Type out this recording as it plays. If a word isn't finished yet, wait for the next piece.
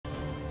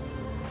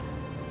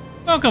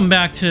Welcome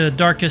back to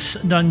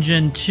Darkest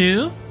Dungeon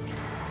 2.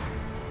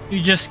 You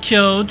just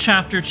killed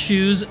Chapter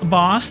 2's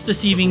boss,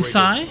 Deceiving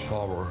Sigh.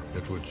 Power,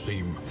 it would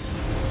seem,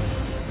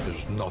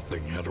 is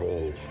nothing at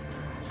all.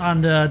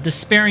 On the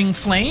Despairing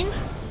Flame.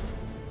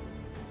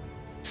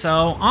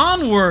 So,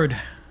 onward.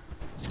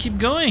 Let's keep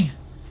going.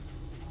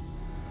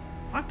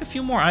 Locked a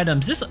few more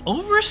items. This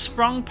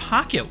Oversprung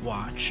Pocket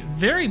Watch.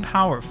 Very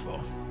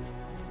powerful.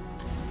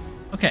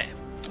 Okay,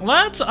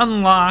 let's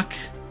unlock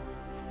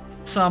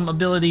some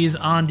abilities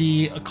on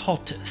the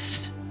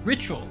Occultist.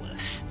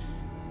 Ritualist.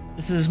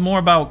 This is more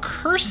about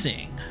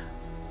cursing.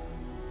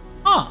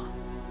 Huh.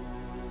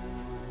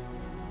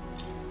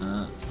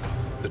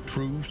 The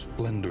true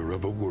splendor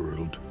of a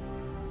world.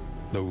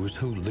 Those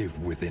who live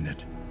within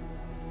it.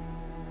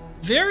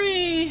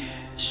 Very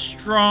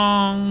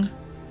strong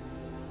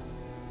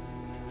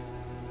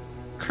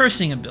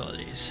cursing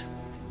abilities.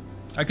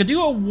 I could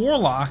do a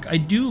warlock. I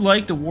do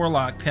like the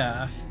warlock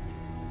path.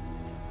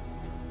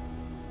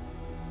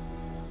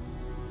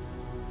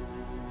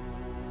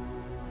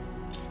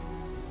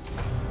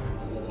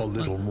 A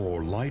little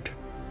more light,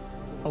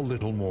 a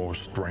little more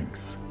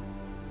strength.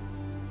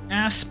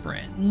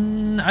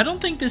 Aspirant. I don't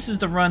think this is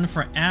the run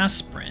for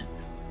Aspirant.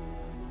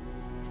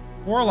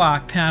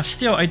 Warlock path.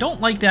 Still, I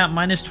don't like that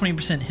minus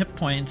 20% hit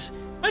points.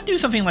 I'd do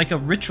something like a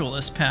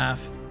Ritualist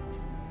path.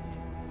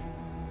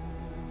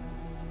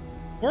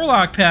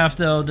 Warlock path,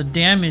 though, the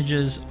damage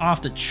is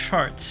off the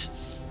charts.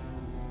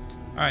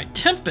 Alright,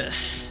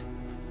 Tempest.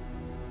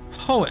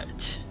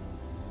 Poet.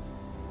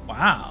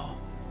 Wow.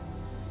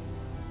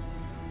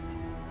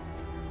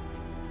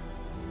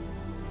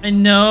 I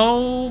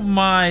know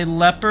my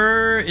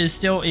Leper is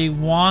still a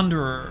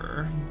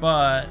Wanderer,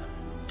 but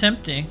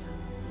tempting.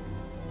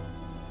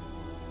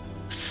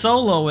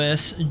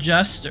 Soloist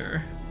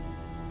Jester.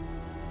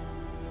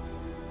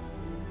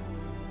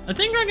 I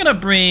think I'm gonna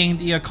bring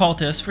the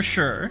Occultist for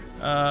sure.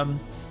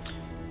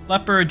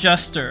 Leper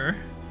Jester.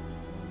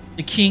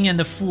 The King and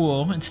the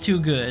Fool. It's too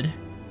good.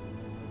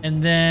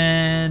 And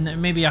then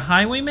maybe a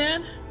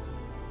Highwayman?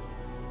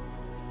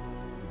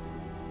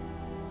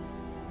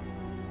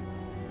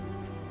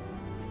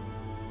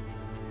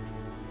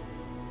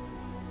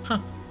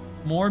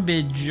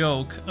 Morbid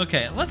Joke.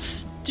 Okay,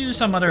 let's do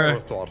some other.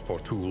 Thought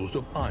for tools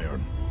of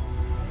iron.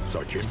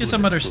 Let's get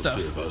some other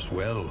stuff. As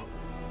well.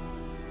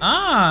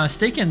 Ah,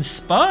 Steak and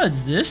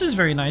Spuds. This is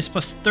very nice.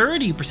 Plus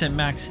 30%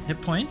 max hit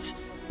points.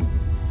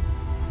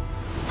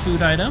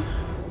 Food item.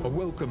 A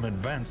welcome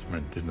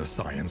advancement in the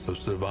science of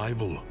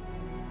survival.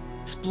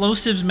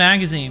 Explosives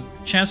magazine.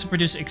 Chance to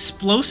produce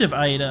explosive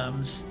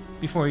items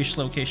before each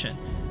location.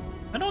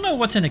 I don't know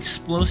what's an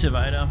explosive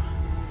item.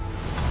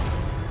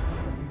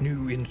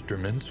 New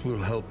instruments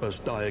will help us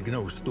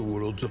diagnose the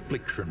world's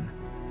affliction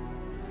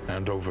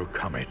and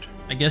overcome it.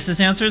 I guess this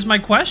answers my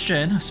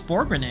question. A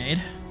spore grenade.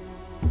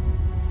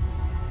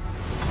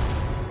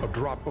 A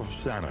drop of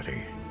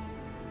sanity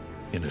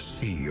in a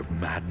sea of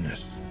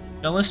madness.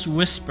 Jealous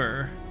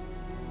Whisper.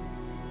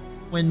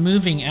 When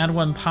moving, add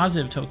 1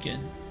 positive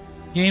token.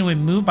 Gain when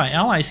moved by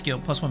ally skill,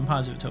 plus 1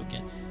 positive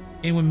token.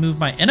 Gain when moved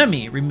by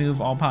enemy,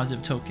 remove all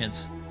positive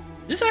tokens.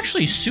 This is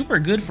actually super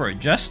good for a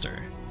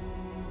Jester.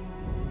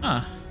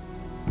 Huh.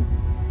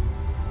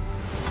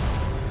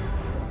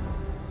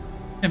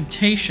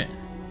 Temptation.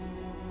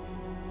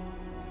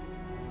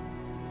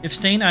 If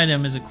stain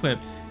item is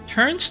equipped,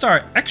 turn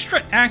start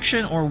extra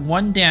action or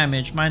 1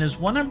 damage minus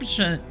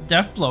 100%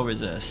 death blow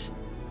resist.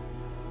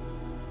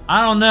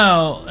 I don't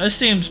know. This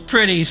seems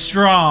pretty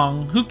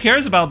strong. Who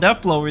cares about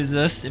death blow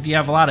resist if you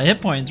have a lot of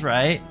hit points,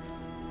 right?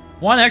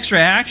 1 extra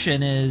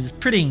action is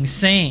pretty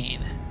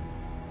insane.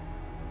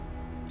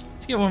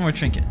 Let's get 1 more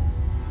trinket.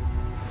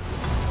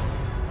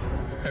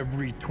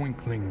 Every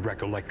twinkling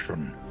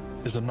recollection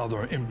is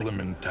another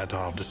implement at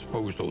our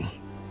disposal.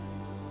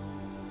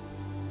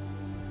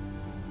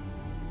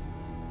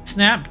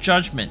 Snap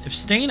Judgment. If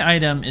stain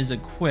item is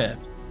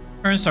equipped,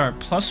 turn start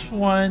plus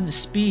 1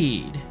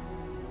 speed.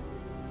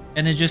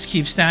 And it just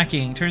keeps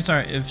stacking. Turn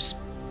start if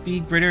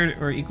speed greater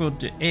or equal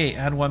to 8,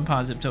 add 1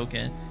 positive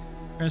token.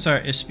 Turn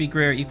start if speed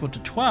greater or equal to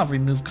 12,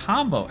 remove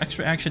combo.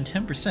 Extra action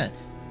 10%.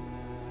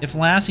 If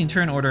lasting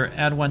turn order,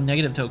 add 1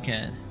 negative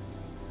token.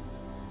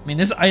 I mean,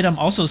 this item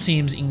also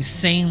seems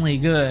insanely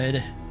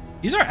good.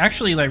 These are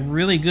actually like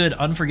really good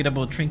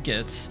unforgettable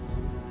trinkets.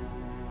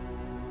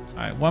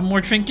 Alright, 1 more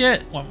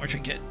trinket, 1 more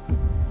trinket.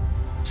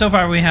 So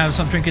far we have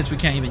some trinkets we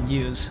can't even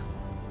use.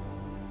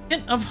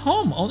 Hint of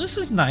Home. Oh, this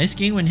is nice.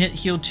 Gain when hit,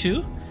 heal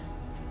 2.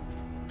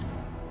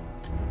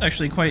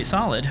 Actually quite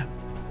solid.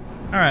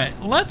 Alright,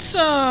 let's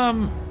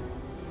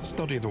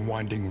study the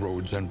winding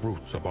roads and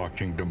routes of our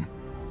kingdom.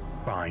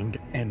 Find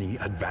any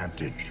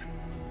advantage.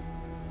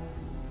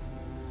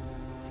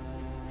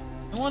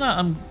 I want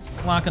to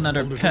unlock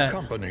another pet.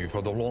 Company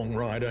for the long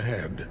ride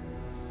ahead.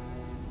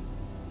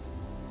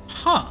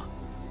 Huh.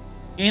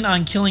 Gain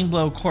on Killing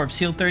Blow Corpse.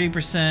 Heal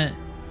 30%.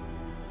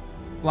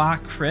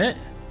 Block crit.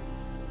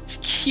 It's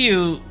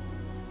cute,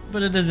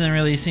 but it doesn't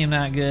really seem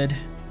that good.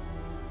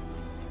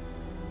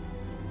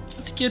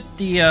 Let's get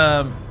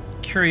the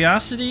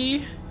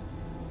Curiosity.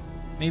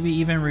 maybe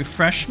even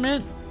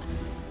refreshment.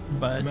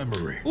 But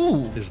memory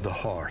ooh, is the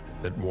hearth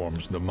that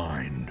warms the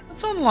mind.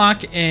 let's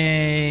unlock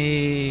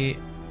a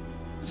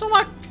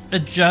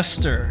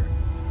Jester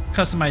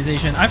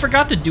customization. I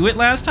forgot to do it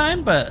last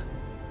time, but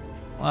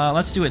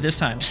let's do it this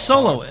time.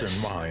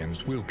 Soloist. Hearts and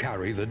minds will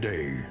carry the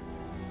day.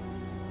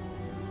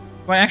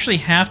 Do I actually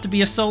have to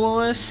be a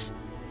soloist?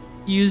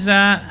 Use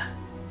that.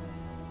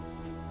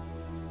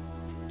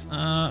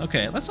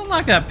 Okay, let's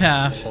unlock that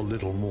path. A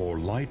little more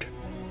light,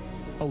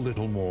 a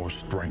little more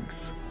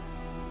strength.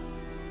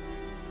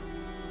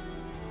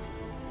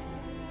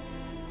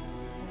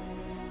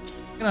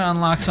 Gonna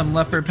unlock some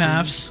leper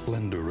paths.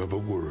 Splendor of a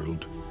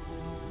world.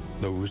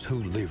 Those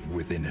who live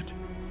within it.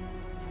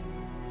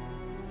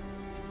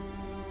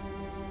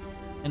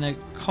 An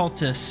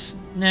occultist.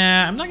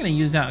 Nah, I'm not gonna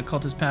use that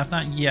occultist path,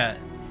 not yet.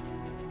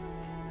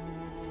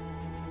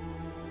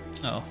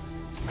 Oh.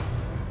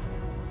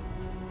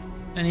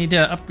 I need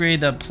to upgrade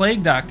the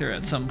plague doctor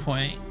at some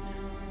point.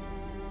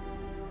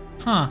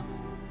 Huh.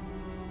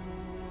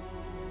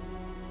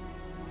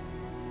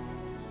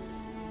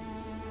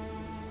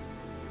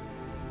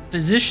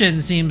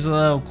 Physician seems a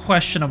little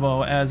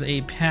questionable as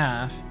a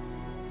path.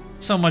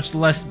 So much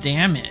less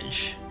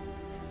damage.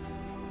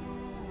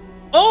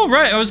 Oh,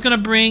 right, I was gonna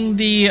bring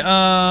the,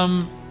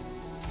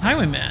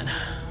 Highwayman.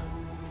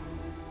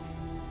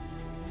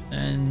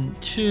 And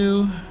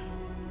 2.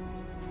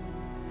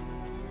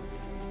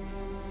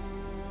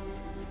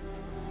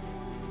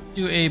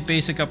 Do a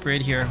basic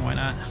upgrade here, why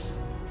not?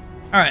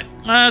 Alright,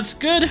 that's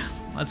good.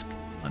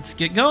 Let's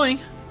get going.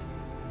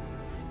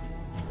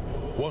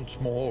 Once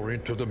more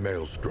into the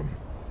maelstrom,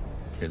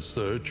 in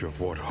search of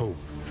what hope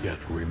yet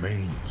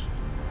remains.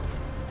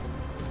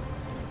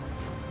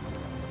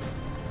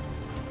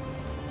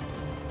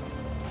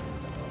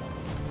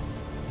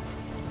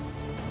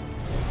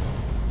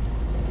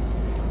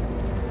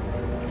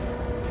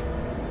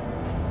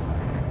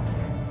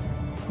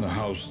 The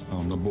house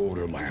on the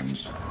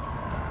borderlands,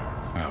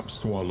 half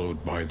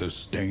swallowed by the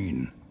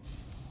stain.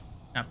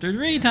 Chapter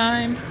 3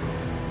 time.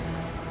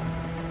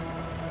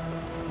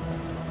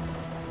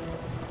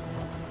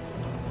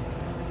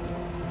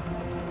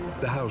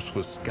 The house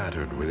was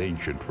scattered with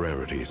ancient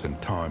rarities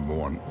and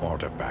time-worn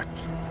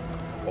artifacts,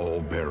 all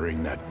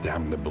bearing that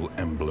damnable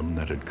emblem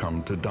that had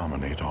come to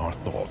dominate our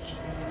thoughts.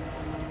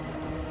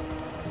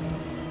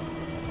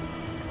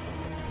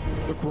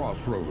 The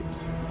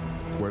Crossroads,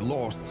 where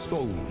lost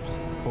souls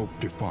hope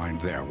to find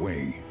their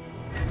way.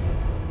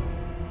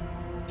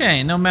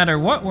 Okay, no matter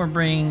what, we're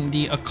bringing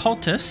the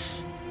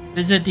Occultist.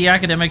 Visit the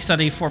academic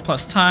study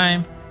 4+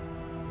 time.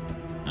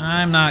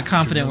 I'm not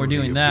confident we're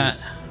doing that.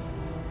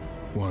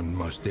 One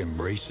must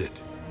embrace it.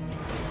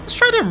 Let's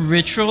try the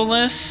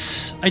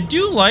Ritualist. I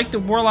do like the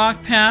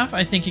Warlock path.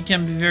 I think it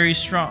can be very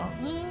strong.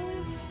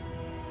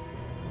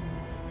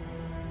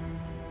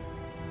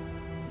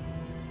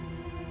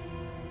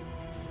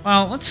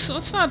 Well,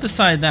 let's not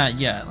decide that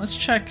yet. Let's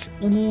check.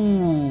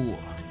 Ooh,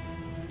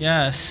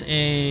 yes,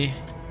 a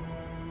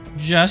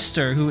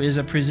Jester who is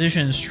a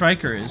precision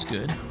striker is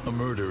good. A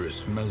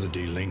murderous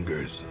melody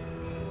lingers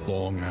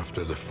long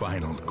after the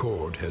final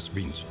chord has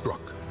been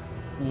struck.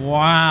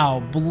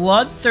 Wow,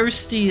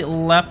 bloodthirsty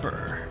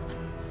leper.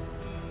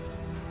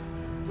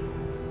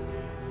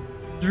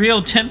 It's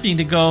real tempting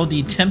to go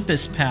the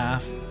Tempest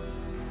path.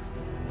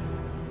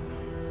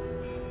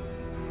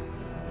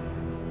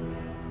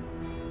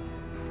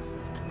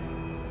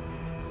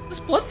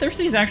 This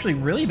bloodthirsty is actually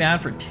really bad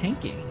for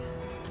tanking.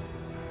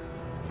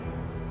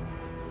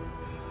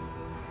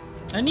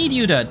 I need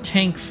you to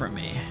tank for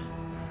me.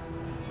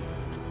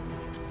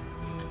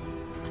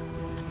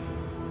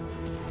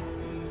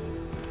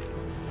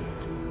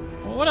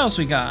 Well, what else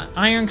we got?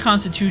 Iron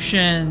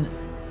Constitution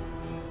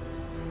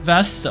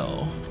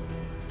Vesto.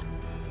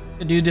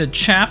 Could do the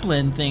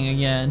chaplain thing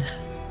again.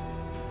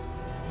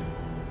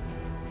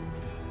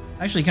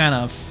 Actually kind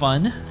of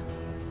fun.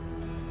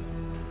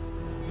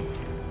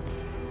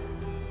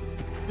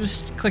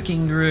 Just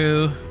clicking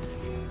through.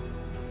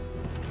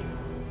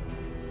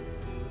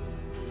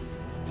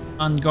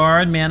 On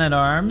guard,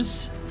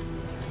 man-at-arms.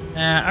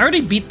 I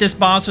already beat this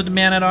boss with the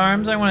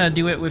man-at-arms. I want to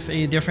do it with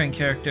a different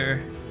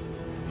character.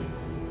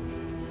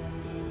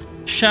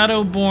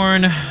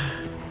 Shadowborn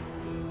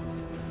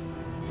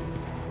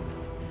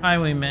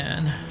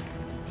Highwayman.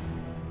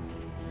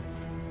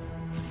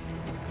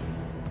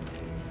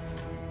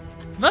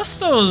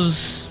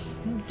 Vesto's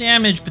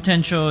damage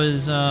potential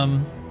is not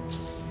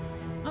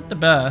the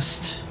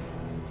best.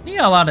 He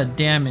got a lot of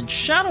damage.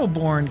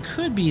 Shadowborn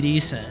could be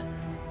decent.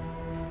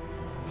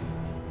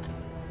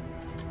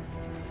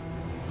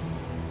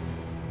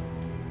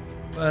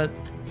 But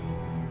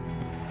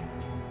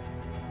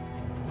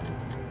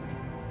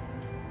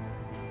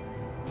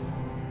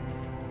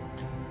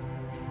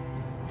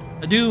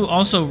I do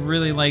also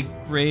really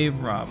like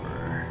Grave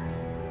Robber.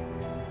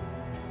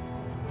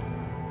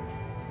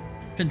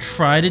 Could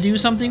try to do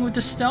something with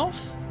the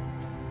stealth.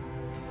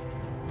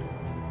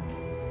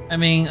 I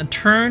mean, a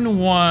turn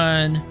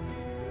 1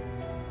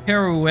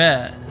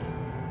 pirouette.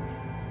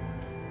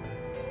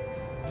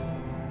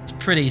 It's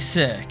pretty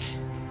sick.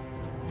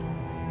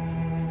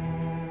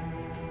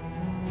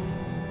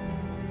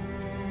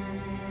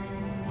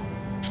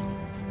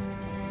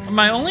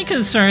 My only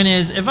concern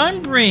is if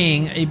I'm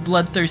bringing a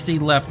bloodthirsty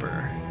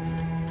leper,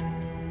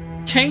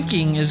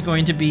 tanking is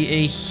going to be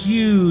a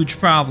huge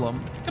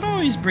problem. I could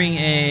always bring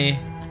a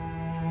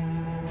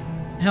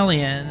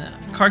Hellion,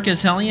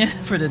 Carcass Hellion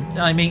for the...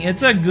 I mean,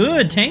 it's a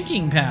good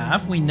tanking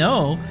path. We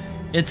know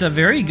it's a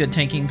very good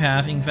tanking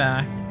path, in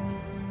fact.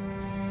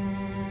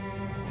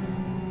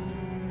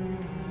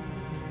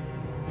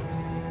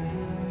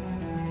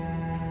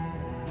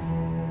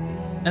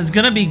 It's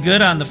gonna be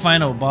good on the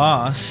final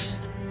boss.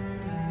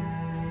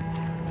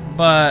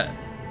 But...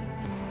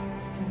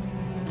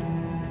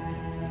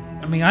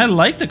 I mean, I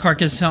like the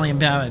Carcass Hellion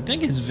path. I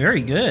think it's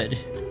very good.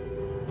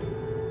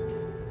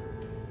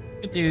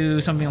 Could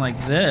do something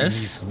like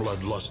this. Beneath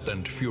bloodlust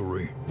and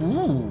fury.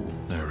 Ooh.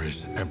 There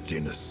is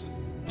emptiness.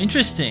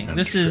 Interesting. And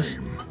This is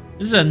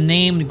shame. a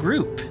named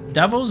group.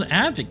 Devil's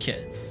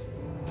Advocate.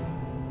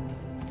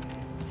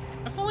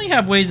 Definitely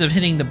have ways of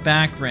hitting the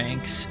back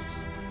ranks.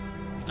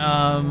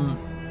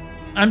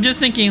 I'm just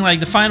thinking like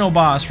the final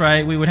boss,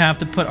 right? We would have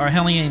to put our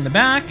Hellion in the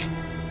back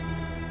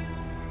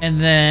and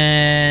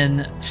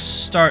then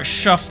start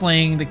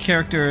shuffling the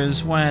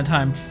characters one at a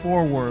time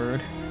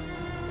forward.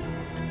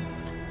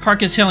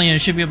 Carcass Hellion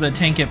should be able to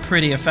tank it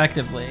pretty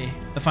effectively,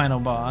 the final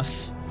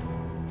boss.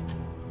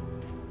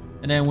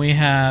 And then we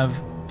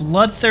have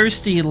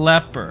Bloodthirsty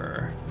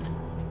Leper.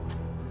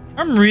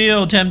 I'm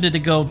real tempted to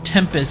go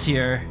Tempest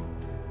here.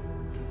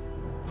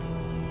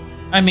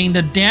 I mean,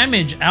 the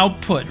damage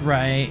output,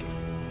 right?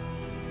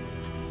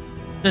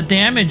 The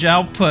damage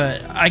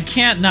output, I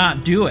can't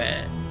not do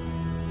it.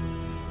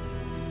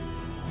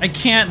 I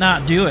can't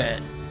not do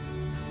it.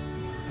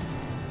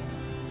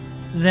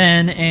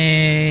 Then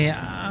a...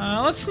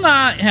 let's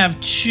not have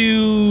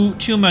too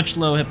much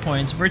low hit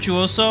points.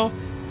 Virtuoso,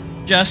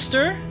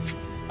 Jester.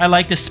 I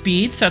like the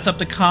speed, sets up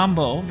the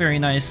combo very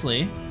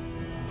nicely.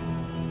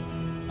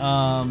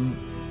 And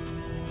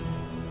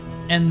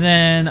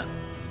then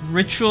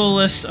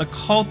Ritualist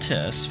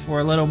Occultist for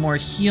a little more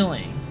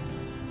healing.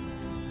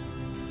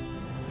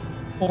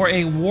 Or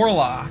a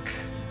Warlock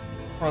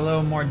for a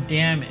little more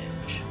damage.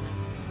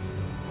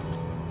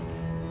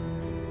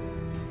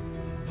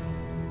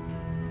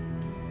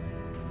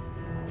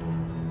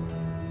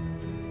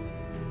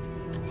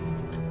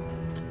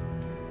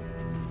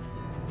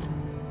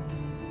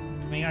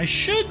 I mean, I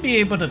should be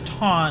able to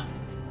taunt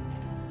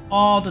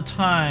all the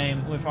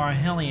time with our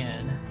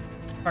Hellion,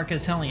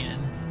 Carcass Hellion.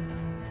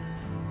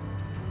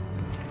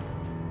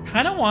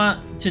 Kind of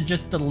want to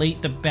just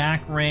delete the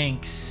back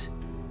ranks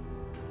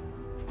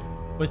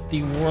with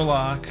the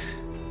Warlock.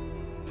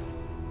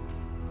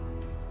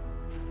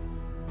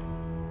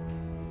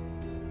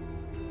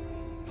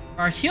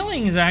 Our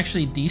healing is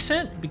actually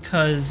decent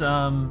because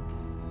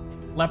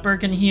Leper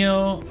can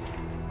heal,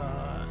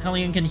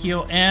 Hellion can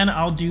heal, and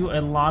I'll do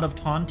a lot of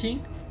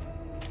taunting.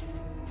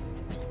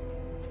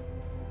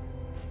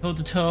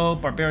 Toe-to-toe,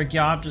 Barbaric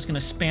Yop, just gonna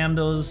spam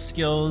those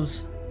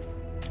skills.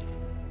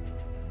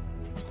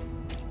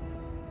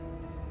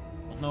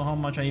 Don't know how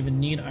much I even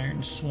need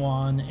Iron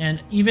Swan.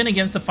 And even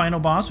against the final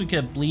boss, we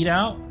could bleed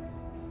out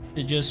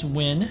to just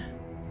win.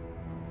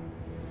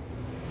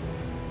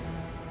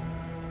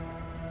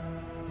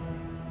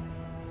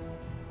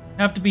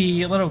 Have to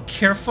be a little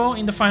careful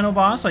in the final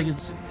boss, like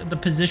the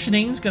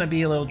positioning is gonna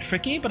be a little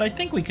tricky, but I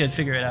think we could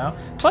figure it out.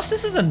 Plus,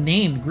 this is a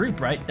named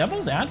group, right?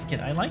 Devil's Advocate,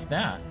 I like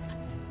that.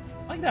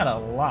 I like that a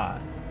lot.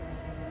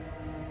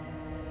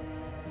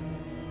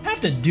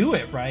 Have to do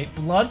it, right?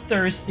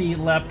 Bloodthirsty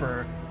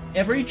Leper.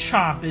 Every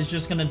chop is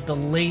just gonna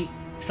delete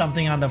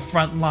something on the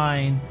front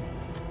line.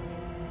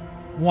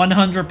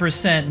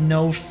 100%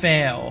 no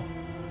fail.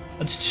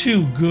 That's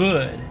too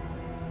good.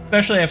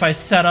 Especially if I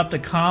set up the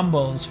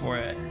combos for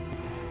it.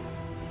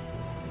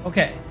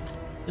 Okay,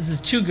 this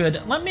is too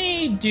good. Let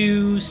me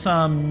do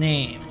some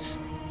names.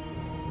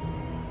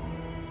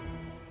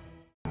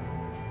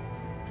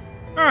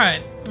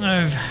 Alright,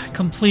 I've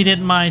completed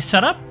my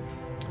setup.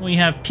 We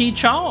have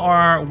Pichal,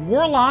 our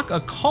Warlock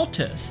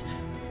Occultist.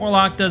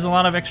 Warlock does a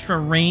lot of extra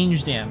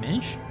range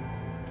damage.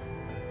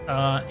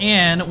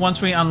 And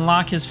once we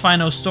unlock his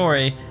final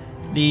story,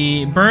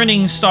 the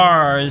Burning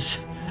Stars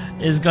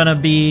is gonna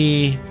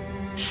be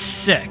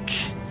sick.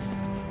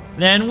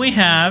 Then we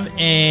have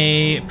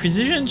a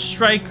Precision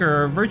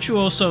Striker,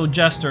 Virtuoso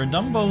Jester,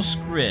 Dumbo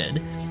Squid,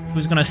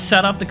 who's going to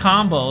set up the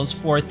combos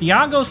for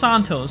Thiago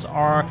Santos,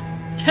 our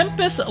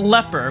Tempest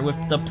Leper, with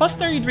the plus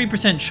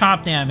 33%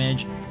 chop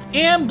damage,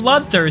 and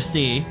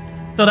Bloodthirsty.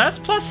 So that's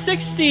plus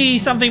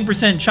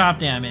 60-something% chop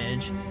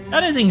damage.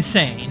 That is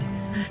insane.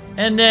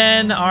 And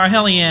then our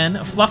Hellion,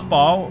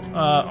 Fluffball,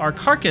 our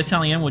Carcass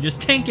Hellion, will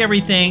just tank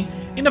everything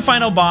in the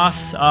final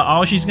boss.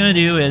 All she's going to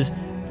do is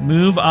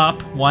move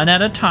up one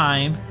at a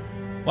time,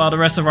 while the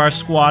rest of our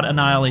squad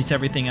annihilates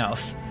everything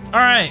else.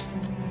 Alright.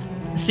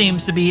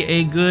 Seems to be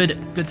a good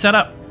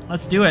setup.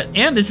 Let's do it.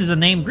 And this is a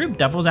named group,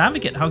 Devil's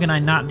Advocate. How can I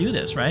not do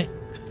this, right?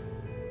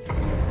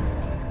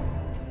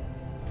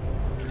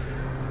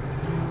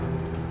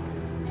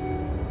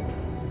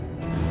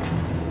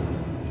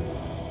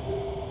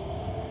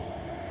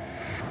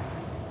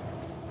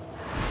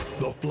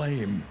 The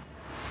flame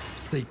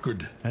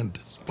sacred and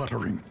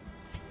sputtering.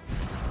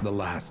 The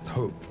last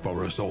hope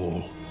for us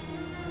all.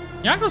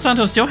 Iago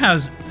Santos still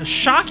has a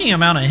shocking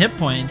amount of hit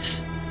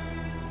points.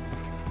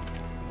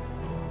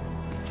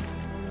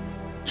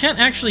 Can't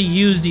actually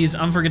use these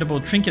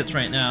unforgettable trinkets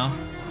right now.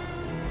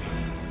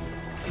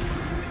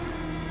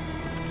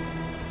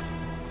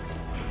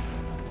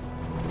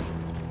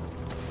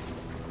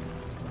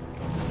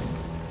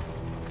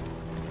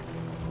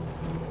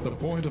 The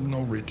point of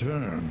no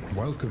return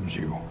welcomes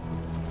you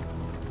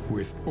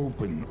with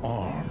open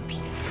arms.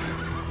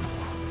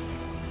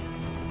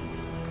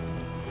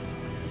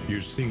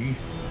 You see,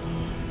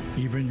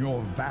 even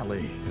your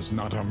valley is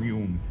not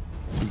immune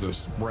to the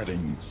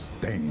spreading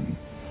stain.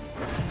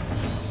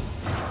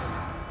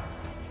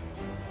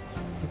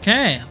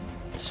 Okay,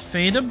 let's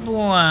fade to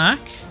black.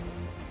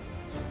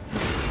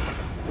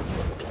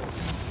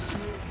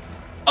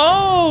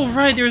 Oh,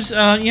 right, there's you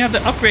have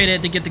to upgrade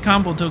it to get the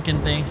combo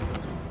token thing.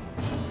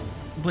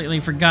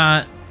 Completely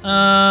forgot.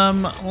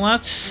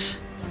 Let's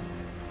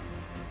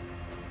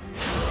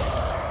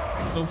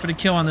go for the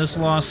kill on this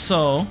lost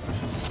soul.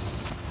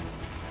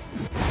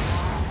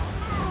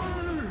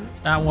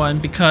 That one,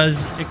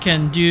 because it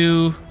can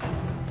do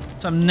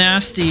some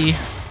nasty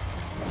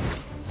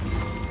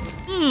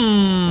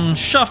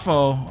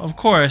shuffle, of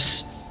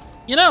course.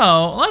 You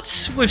know,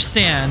 let's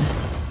withstand.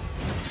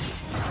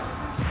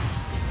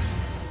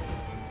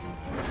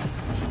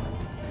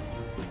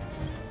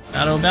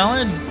 Battle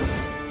Ballad,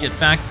 get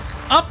back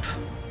up.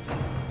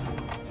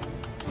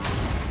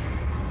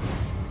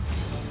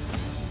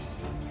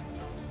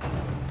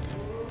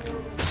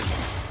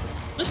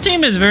 This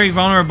team is very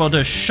vulnerable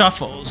to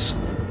shuffles.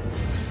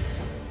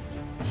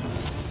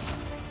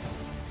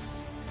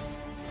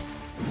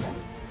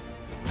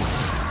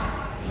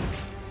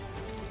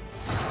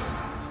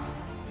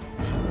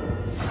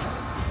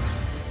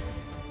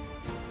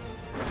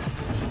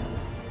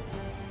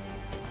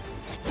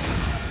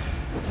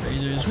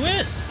 Razor's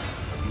Wit.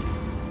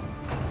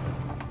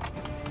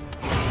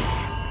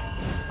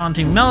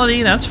 Haunting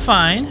Melody, that's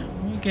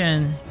fine. We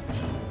can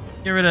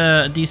get rid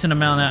of a decent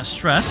amount of that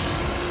stress.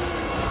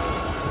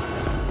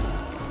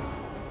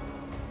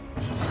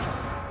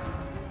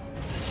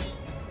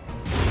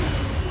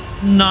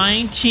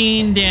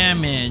 $19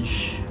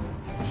 damage.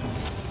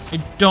 I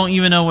don't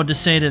even know what to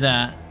say to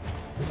that.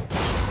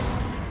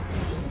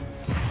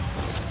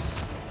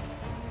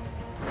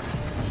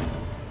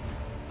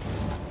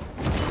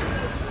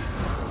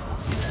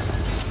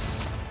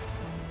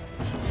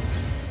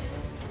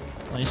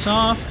 Place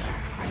off.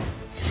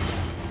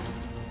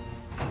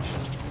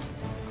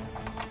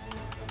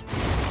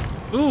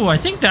 Ooh, I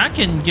think that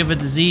can give a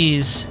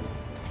disease.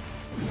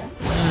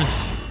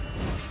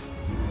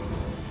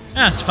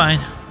 That's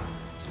fine.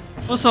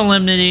 Full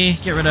Solemnity,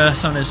 get rid of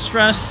some of this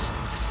stress.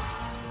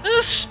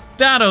 This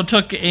battle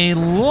took a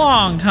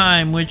long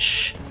time,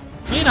 which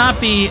may not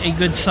be a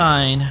good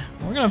sign.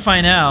 We're gonna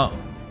find out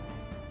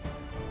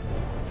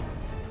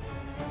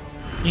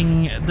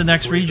in the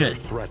next region.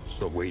 Threats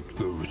await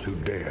those who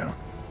dare.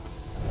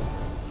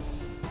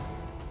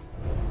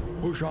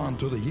 Push on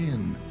to the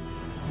inn.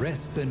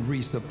 Rest and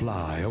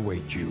resupply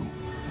await you.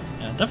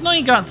 Yeah,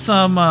 definitely got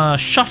some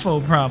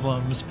shuffle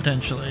problems,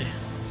 potentially.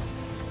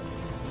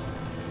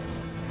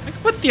 I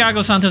could put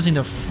Thiago Santos in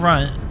the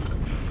front,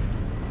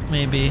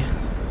 maybe.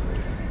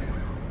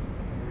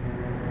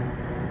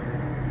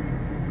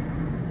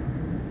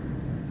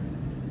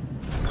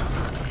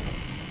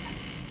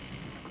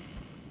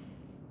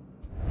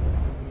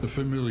 The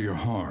familiar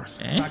hearth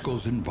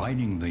tackles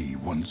inviting thee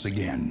once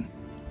again.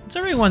 It's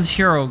everyone's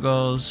hero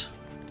goes.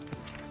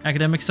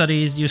 Academic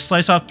studies. You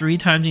slice off 3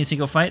 times in a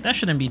single fight. That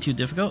shouldn't be too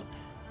difficult.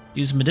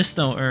 Use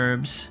medicinal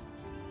herbs.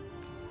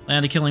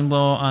 Land a killing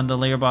blow on the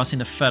layer boss in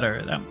the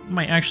fetter. That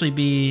might actually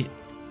be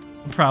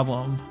a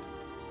problem.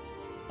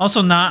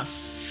 Also, not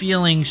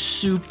feeling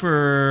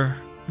super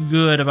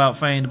good about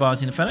fighting the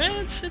boss in the fetter.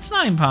 It's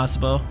not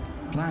impossible.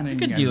 Planning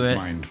could do and it.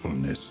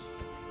 mindfulness,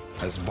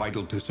 as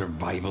vital to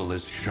survival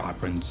as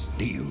sharpened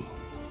steel.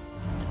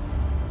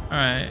 All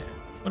right,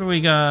 what do we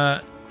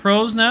got?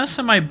 Crow's Nest.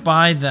 I might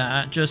buy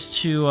that just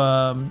to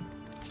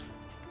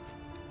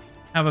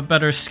have a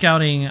better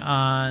scouting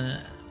on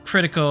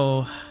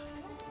critical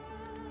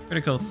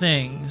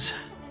things.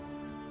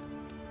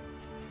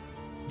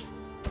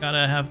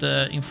 Gotta have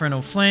the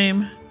Infernal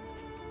Flame.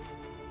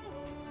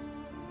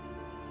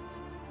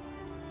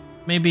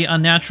 Maybe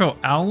Unnatural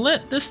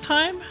Outlet this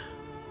time?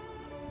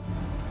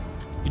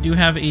 We do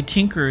have a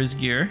Tinker's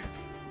Gear.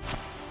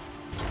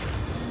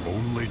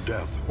 Only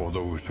death for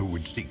those who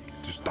would seek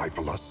to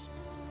stifle us.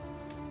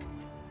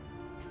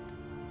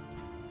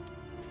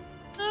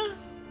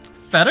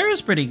 Fetter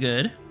is pretty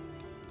good.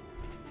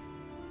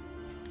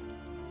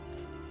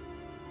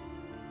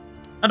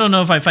 I don't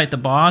know if I fight the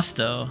boss,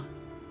 though.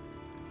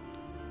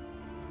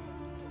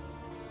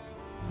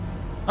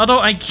 Although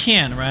I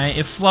can, right?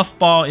 If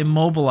Fluffball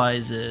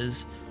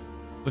immobilizes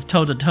with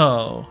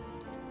toe-to-toe,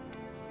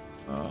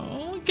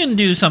 we can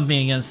do something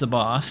against the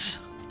boss.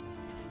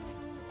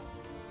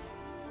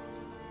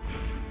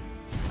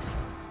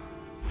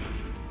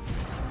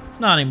 It's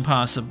not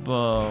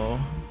impossible.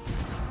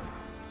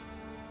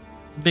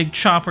 Big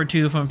chop or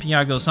two from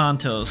Thiago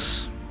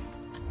Santos.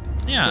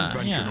 Yeah,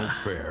 Conventional yeah.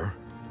 fare,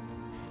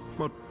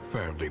 but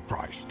fairly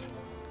priced.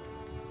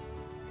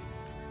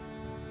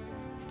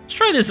 Let's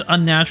try this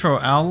unnatural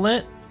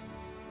outlet.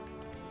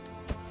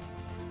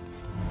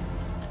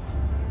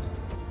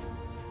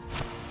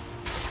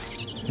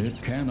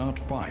 It cannot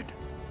fight,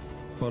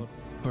 but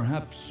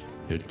perhaps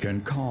it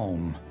can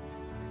calm.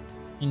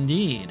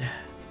 Indeed.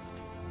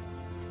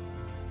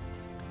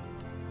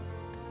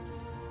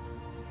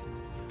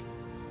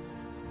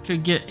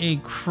 Could get a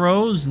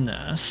crow's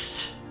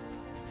nest.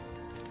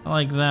 I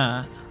like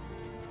that.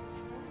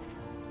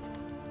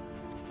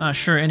 Not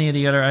sure any of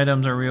the other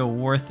items are real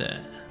worth it.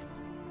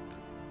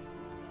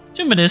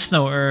 2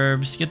 medicinal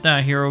herbs, get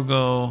that hero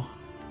go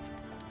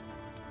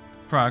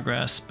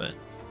progress, but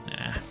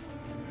nah.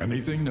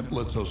 Anything that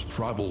lets us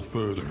travel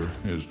further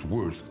is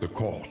worth the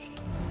cost.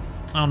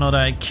 I don't know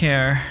that I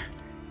care.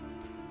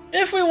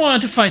 If we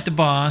wanted to fight the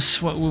boss,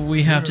 what would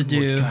we have to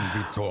do? What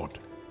can be taught,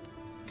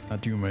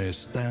 that you may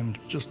stand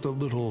just a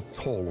little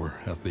taller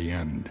at the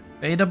end.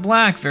 Fade to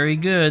black, very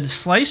good.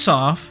 Slice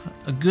off,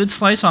 a good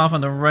slice off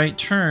on the right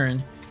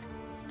turn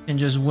can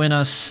just win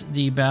us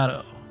the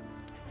battle.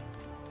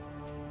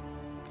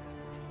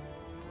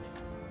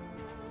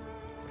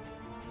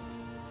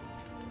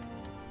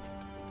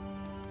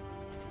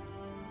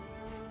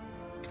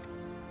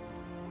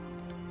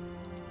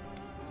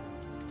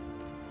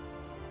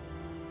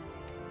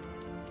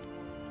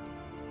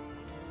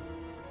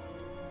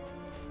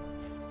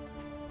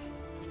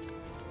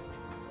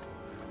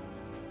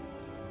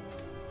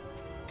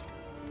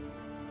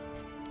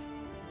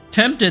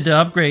 Tempted to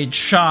upgrade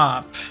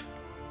shop.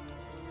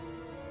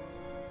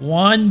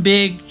 One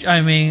big,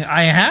 I mean,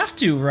 I have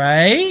to,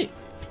 right?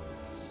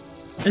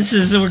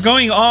 We're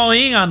going all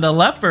in on the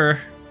leper.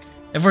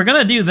 If we're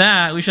gonna do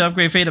that, we should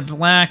upgrade Fade to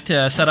Black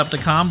to set up the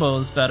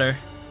combos better.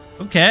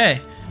 Okay.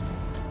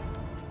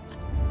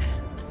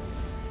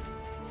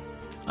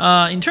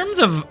 In terms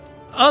of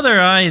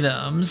other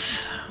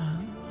items,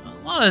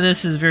 a lot of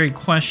this is very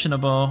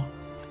questionable.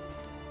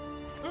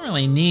 Don't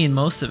really need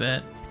most of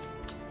it.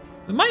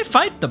 We might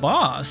fight the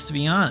boss, to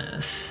be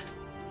honest.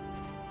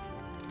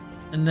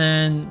 And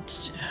then...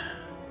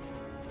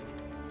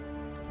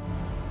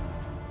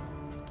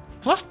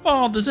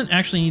 Fluffball doesn't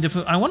actually need the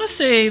food. I want to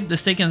save the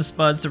steak and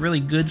spuds, the really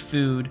good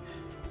food,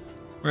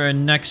 for our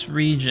next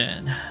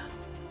region.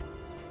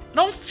 I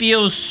don't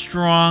feel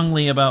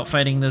strongly about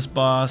fighting this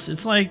boss.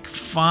 It's like,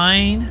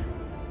 fine.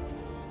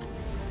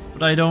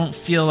 But I don't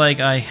feel like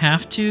I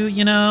have to,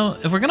 you know?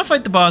 If we're gonna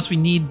fight the boss, we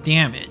need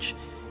damage.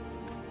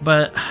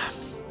 But...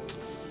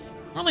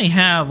 I don't really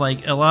have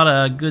like a lot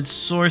of good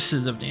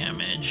sources of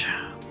damage.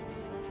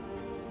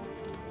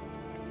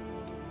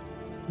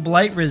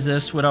 Blight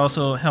resist would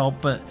also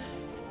help, but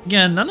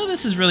again, none of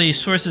this is really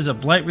sources of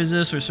blight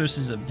resist or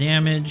sources of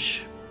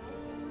damage.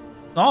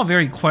 It's all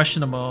very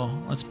questionable,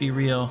 let's be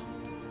real.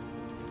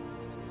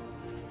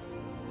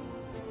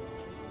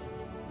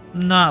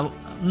 Not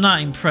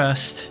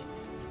impressed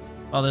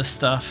by all this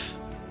stuff.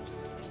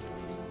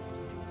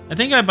 I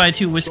think I buy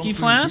 2 whiskey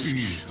flasks. To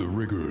ease the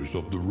rigors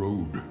of the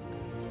road.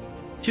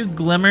 2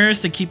 glimmers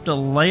to keep the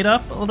light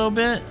up a little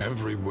bit.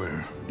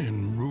 Everywhere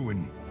in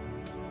ruin.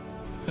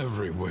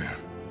 Everywhere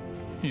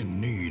in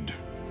need.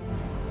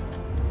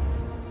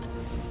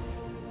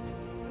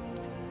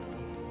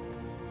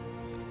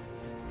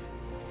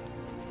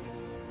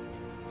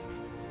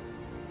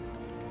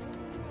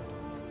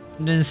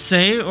 And then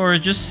save, or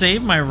just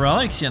save my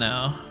relics, you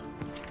know.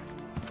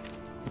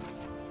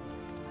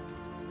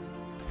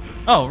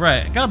 Oh,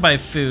 right. I gotta buy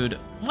food.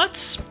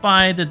 Let's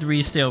buy the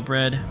 3 stale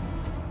bread.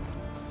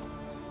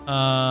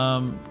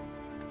 I'm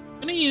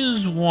gonna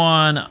use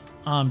 1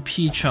 on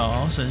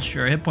Peachall, since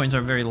your hit points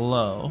are very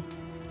low.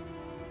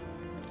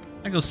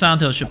 Thiago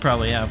Santos should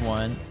probably have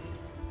 1.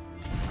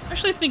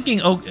 Actually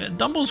thinking, oh,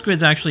 Dumble's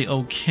Grid's actually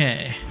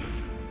okay.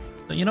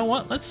 So you know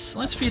what?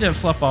 Let's feed it a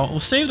Fluffball. We'll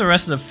save the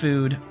rest of the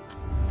food.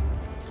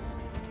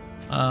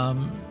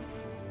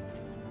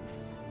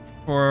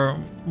 For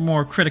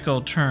more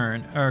critical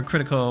turn, or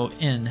critical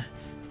in.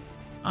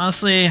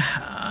 Honestly,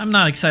 I'm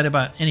not excited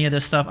about any of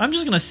this stuff. I'm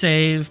just gonna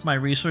save my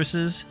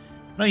resources.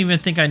 I don't even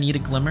think I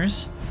needed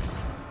glimmers.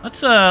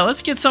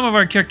 Let's get some of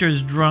our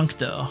characters drunk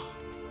though.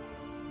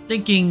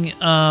 Thinking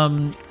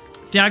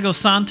Thiago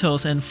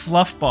Santos and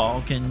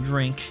Fluffball can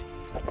drink.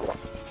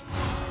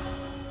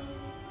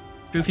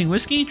 Truthing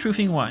whiskey,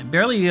 truthing wine.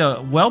 Barely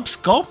whelp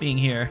sculpting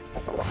here.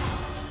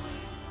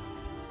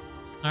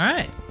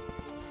 Alright.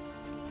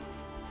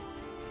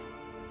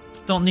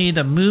 Don't need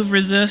a move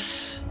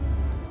resist.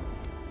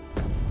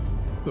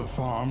 The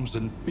farms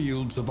and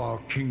fields of our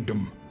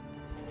kingdom,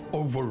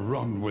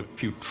 overrun with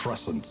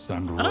putrescence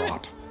and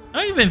rot.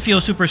 I don't even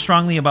feel super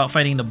strongly about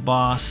fighting the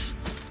boss.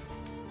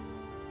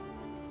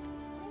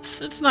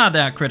 It's not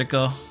that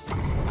critical.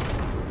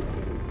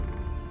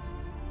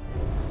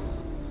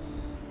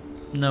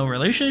 No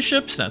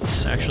relationships,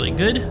 that's actually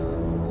good.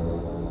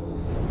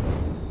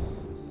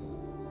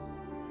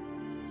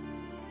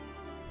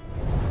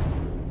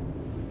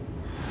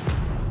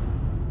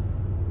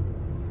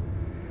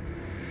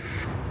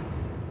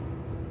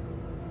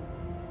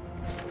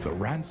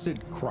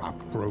 acid crop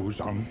grows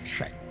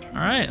unchecked.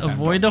 Alright,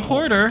 avoid the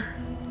hoarder.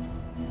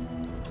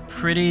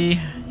 Pretty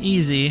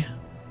easy.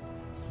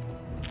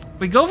 If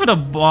we go for the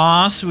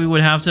boss, we would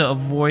have to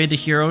avoid the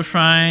hero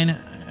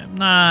shrine. I'm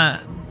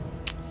not...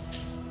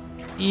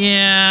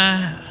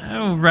 Yeah,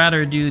 I would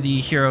rather do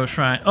the hero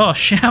shrine. Oh,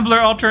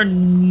 Shambler altar?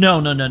 No,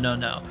 no, no, no,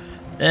 no.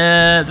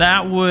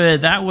 That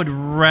would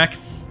wreck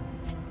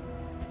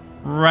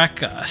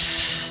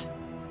us.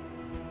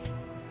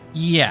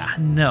 Yeah,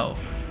 no.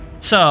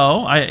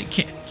 So I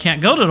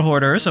can't go to the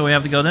hoarder, so we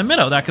have to go to the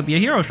middle. That could be a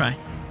hero shrine.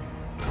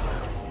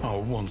 Our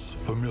once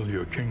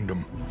familiar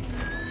kingdom.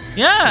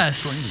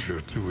 Yes. A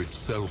stranger to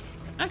itself.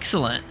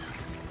 Excellent.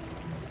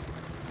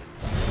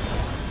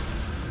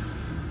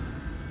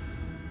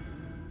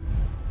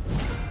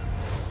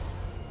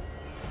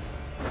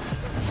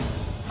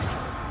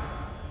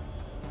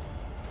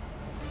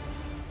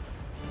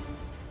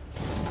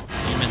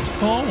 Demon's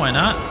Pull, why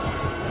not?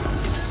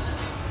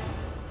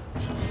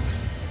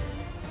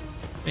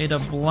 Beta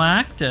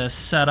Black to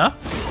set up.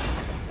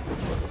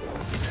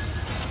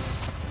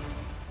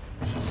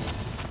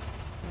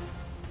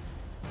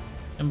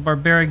 And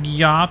Barbaric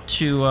Yop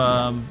to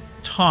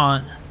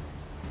taunt.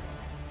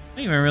 I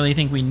don't even really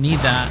think we need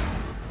that.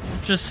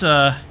 Just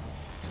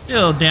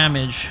little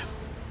damage.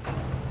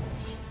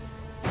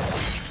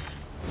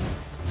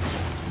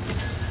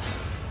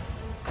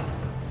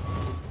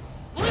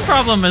 Only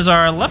problem is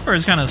our leper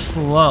is kind of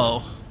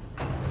slow.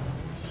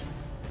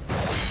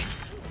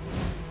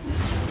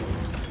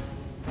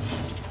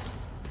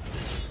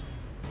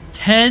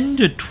 $10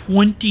 to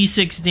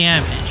 26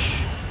 damage.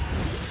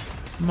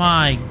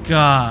 My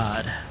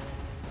God.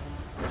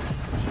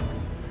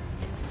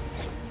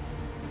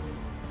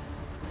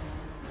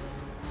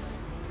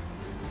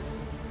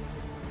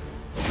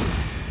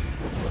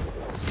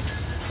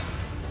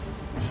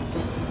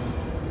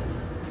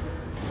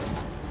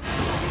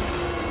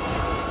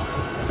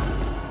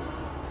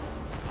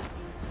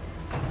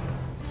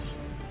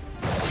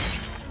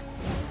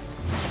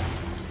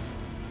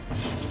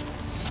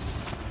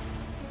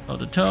 Toe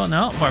to toe,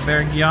 no,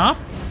 Barbaric Yop.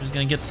 Just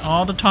gonna get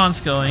all the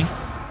taunts going.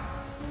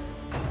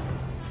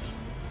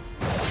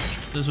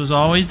 This was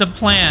always the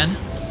plan.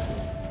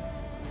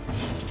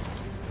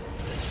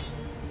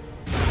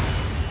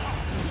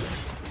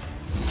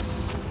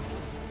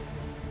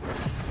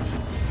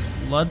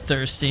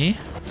 Bloodthirsty.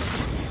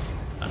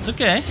 That's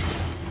okay.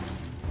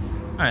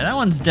 Alright, that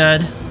one's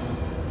dead.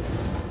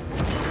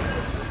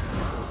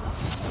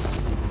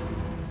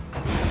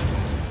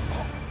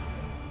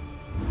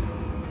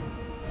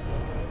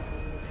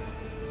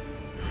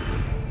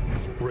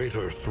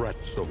 Greater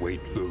threats await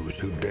those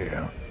who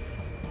dare.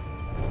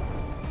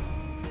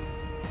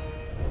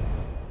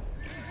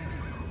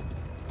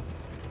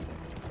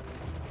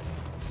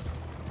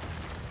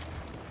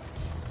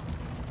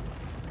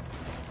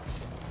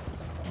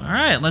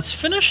 Alright, let's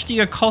finish the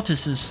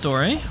Occultist's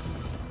story.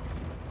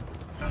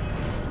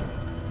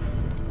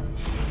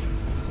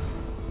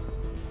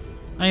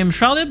 I am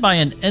shrouded by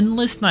an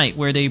endless night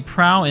where they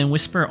prowl and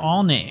whisper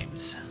all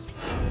names.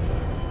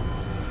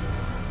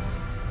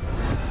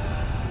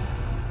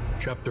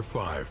 Chapter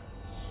 5.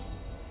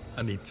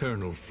 An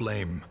Eternal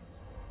Flame.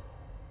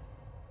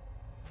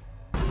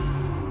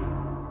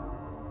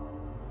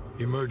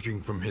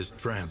 Emerging from his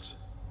trance,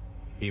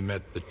 he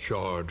met the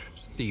charred,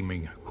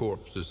 steaming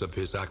corpses of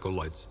his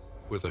acolytes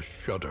with a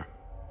shudder.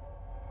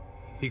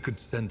 He could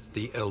sense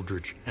the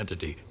eldritch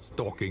entity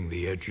stalking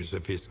the edges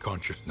of his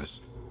consciousness,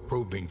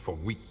 probing for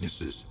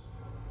weaknesses.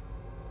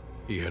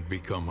 He had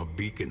become a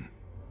beacon,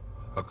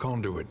 a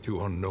conduit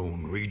to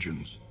unknown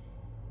regions,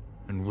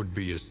 and would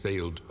be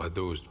assailed by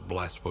those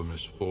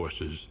blasphemous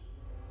forces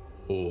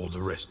all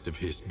the rest of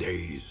his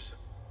days.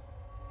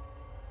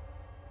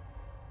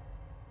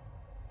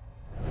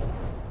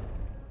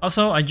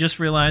 Also, I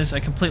just realized I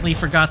completely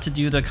forgot to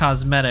do the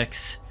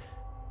cosmetics.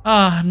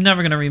 I'm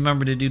never gonna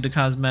remember to do the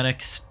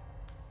cosmetics.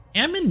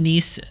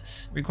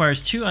 Amnesis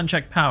requires 2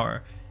 unchecked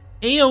power.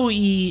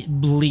 AoE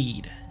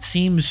bleed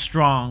seems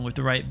strong with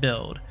the right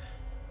build.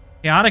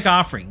 Chaotic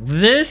Offering.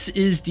 This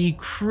is the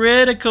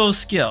critical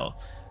skill.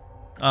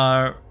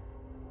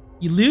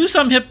 You lose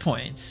some hit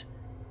points,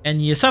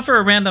 and you suffer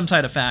a random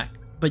side effect,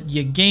 but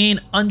you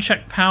gain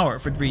unchecked power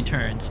for 3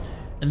 turns.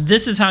 And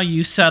this is how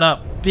you set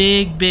up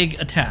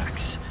big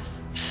attacks.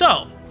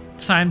 So,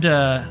 it's time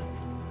to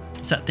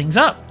set things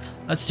up.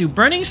 Let's do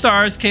Burning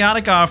Stars,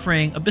 Chaotic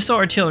Offering, Abyssal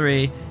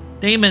Artillery,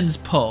 Daemon's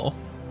Pull.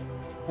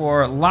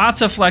 For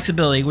lots of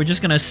flexibility, we're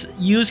just gonna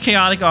use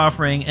Chaotic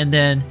Offering and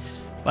then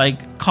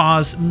like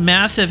cause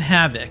massive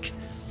havoc.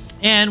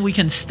 And we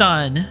can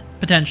stun,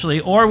 potentially,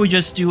 or we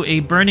just do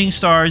a Burning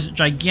Stars,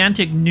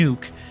 gigantic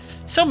nuke.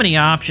 So many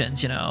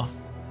options, you know.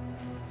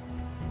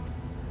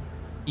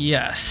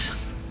 Yes.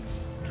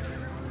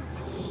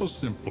 A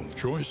simple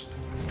choice.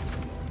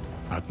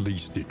 At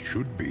least it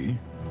should be.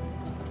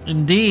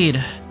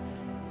 Indeed.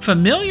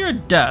 Familiar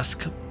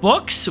desk.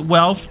 Books,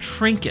 wealth,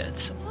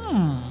 trinkets.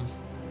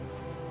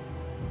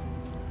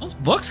 Those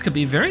books could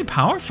be very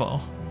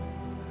powerful.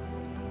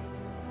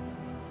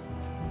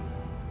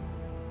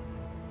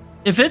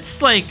 If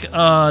it's like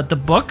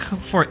the book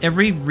for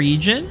every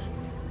region,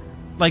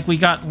 like we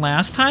got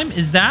last time,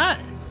 is that...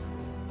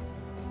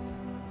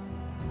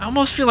 I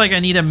almost feel like I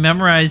need to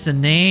memorize the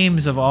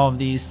names of all of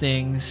these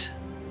things.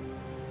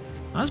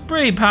 That's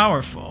pretty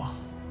powerful.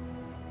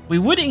 We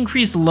would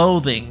increase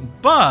loathing,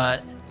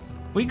 but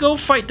we go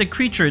fight the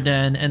creature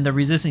den and the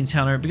resistance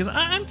counter because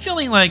I'm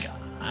feeling like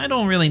I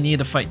don't really need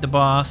to fight the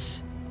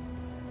boss.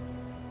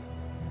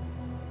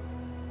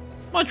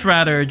 Much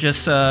rather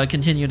just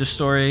continue the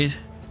story.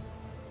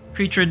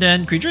 Creature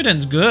den. Creature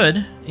den's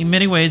good. In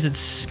many ways,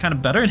 it's kind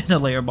of better than the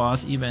layer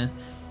boss even.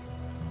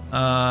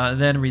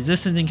 Then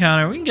resistance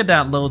encounter. We can get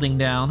that loading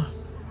down.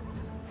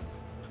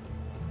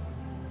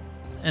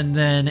 And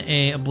then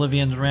a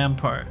Oblivion's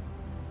Rampart.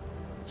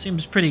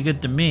 Seems pretty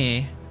good to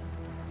me.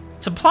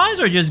 Supplies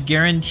are just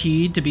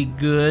guaranteed to be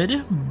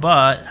good,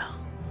 but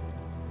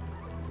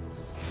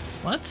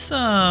let's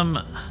I'm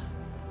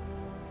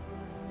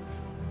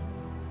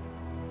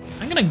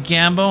gonna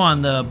gamble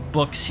on the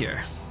books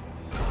here.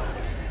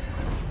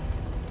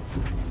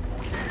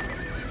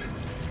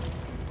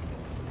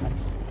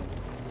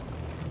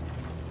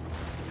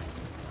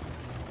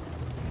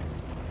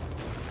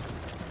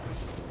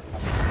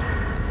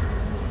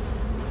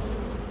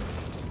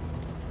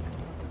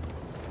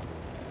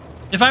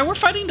 If I were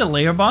fighting the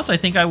layer boss, I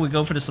think I would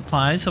go for the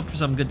supplies, hope for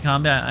some good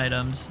combat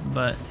items,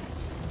 but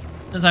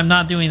since I'm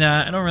not doing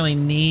that, I don't really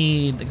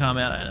need the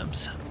combat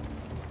items.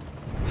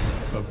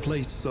 A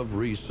place of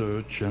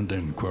research and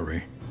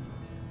inquiry.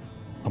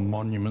 A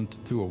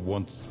monument to a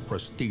once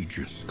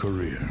prestigious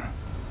career.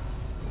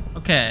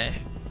 Okay.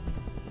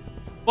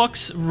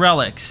 Books,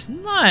 relics.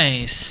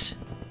 Nice.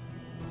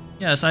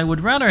 Yes, I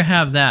would rather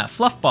have that.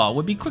 Fluffball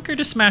would be quicker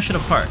to smash it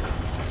apart.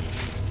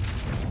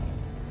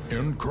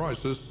 In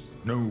crisis,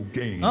 no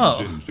gain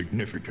is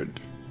insignificant.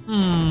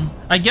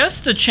 I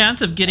guess the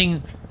chance of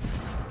getting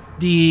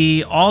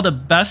all the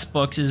best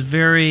books is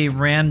very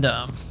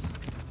random.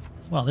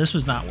 Well, this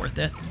was not worth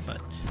it,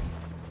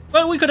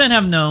 but we couldn't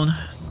have known.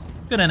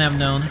 Couldn't have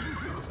known.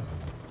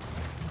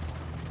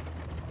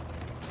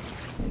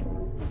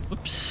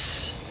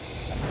 Oops.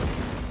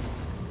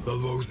 The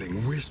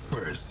loathing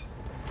whispers.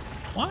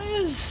 Why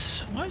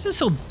is it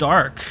so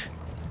dark?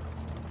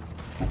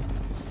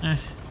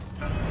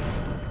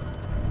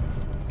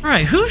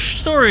 Alright, whose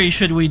story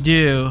should we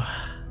do?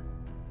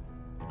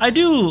 I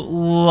do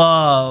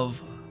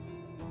love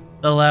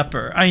the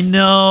Leper. I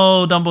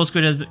know Dumbo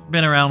Squid has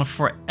been around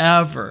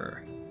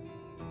forever.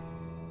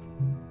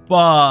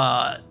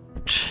 But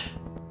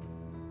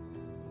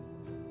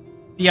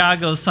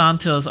Thiago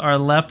Santos, our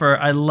Leper,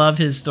 I love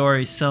his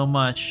story so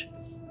much.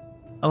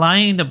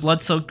 Aligning the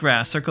blood-soaked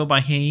grass circled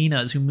by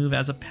hyenas who move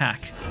as a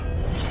pack.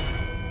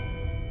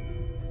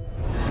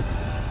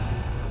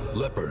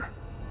 Leper,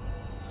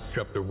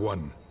 Chapter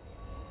 1.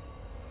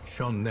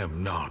 Shun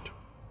them not.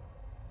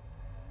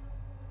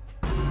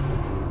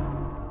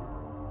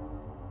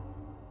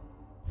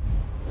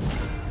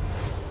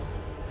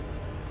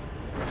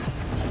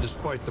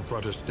 Despite the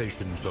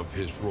protestations of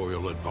his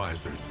royal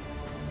advisors,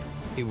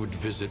 he would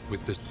visit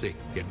with the sick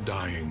and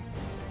dying,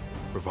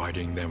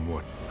 providing them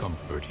what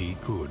comfort he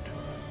could.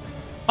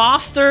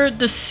 Foster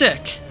the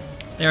sick.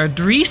 There are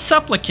 3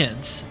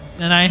 supplicants,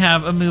 and I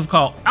have a move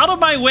called Out of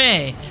My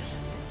Way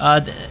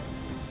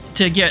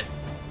to get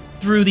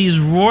through these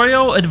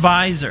royal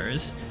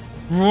advisors.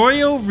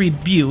 Royal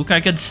Rebuke,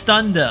 I could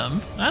stun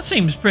them. That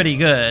seems pretty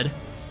good.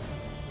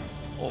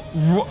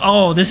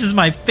 Oh, this is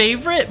my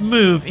favorite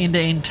move in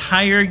the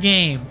entire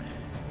game.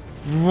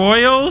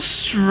 Royal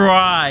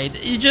Stride.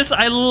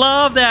 I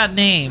love that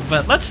name.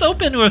 But let's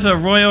open with a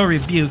Royal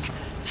Rebuke.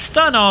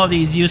 Stun all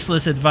these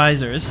useless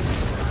advisors.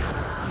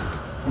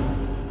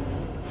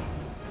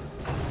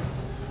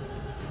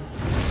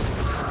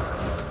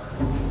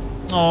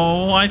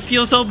 Oh, I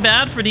feel so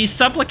bad for these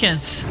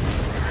supplicants.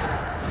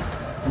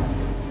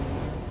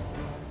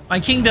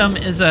 Mine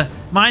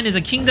is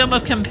a kingdom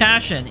of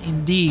compassion,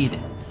 indeed.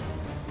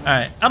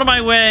 Alright, out of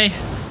my way.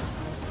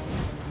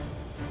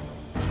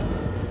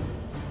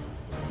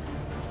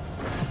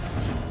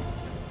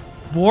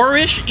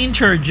 Boorish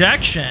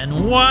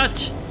interjection?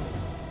 What?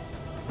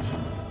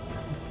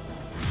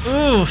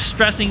 Ooh,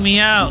 stressing me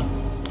out.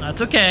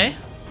 That's okay.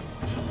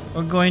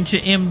 We're going to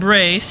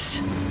embrace,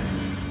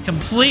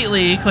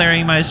 completely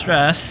clearing my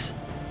stress.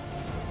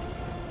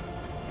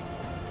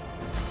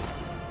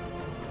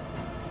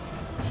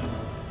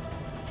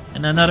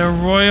 And another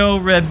Royal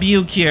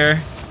Rebuke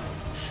here.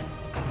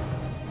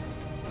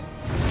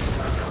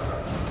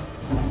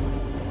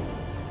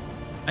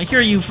 I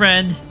hear you,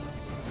 friend.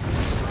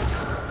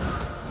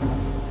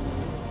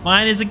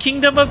 Mine is a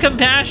kingdom of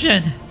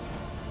compassion.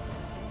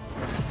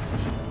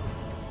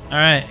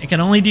 Alright, I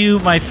can only do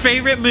my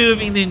favorite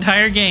move in the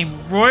entire game.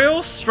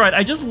 Royal Stride.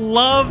 I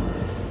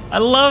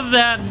love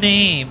that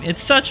name.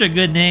 It's such a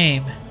good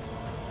name.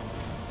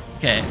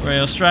 Okay,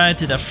 Royal Stride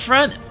to the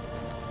front.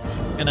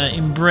 Gonna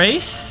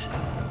embrace.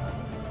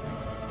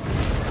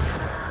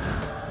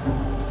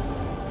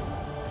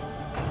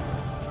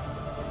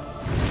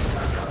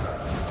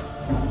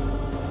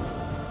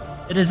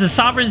 It is the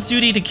sovereign's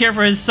duty to care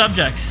for his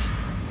subjects.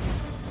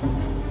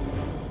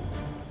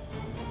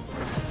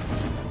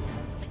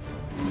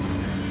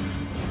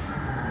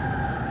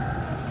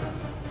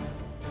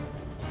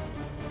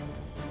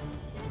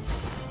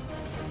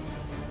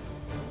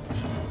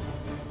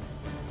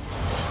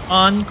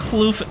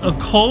 Uncloof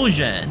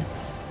Occultist.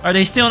 Are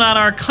they still not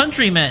our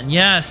countrymen?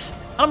 Yes.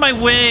 Out of my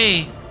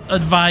way,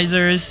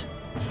 advisors.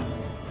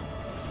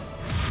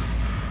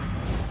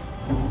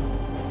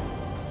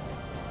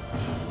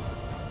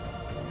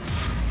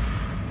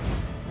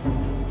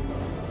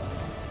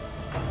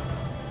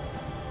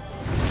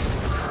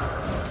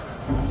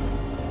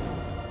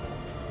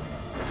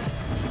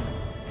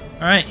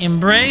 Alright,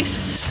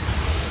 embrace.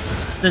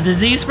 The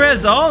disease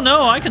spreads. Oh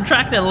no, I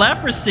contracted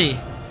leprosy.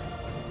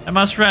 I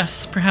must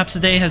rest. Perhaps the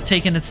day has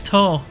taken its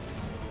toll.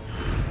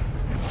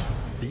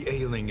 The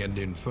ailing and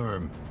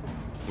infirm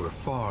were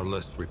far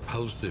less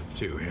repulsive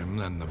to him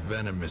than the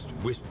venomous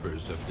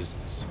whispers of his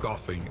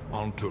scoffing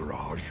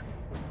entourage.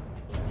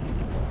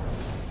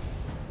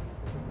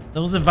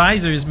 Those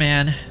advisors,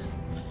 man.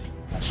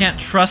 Can't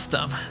trust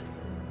them.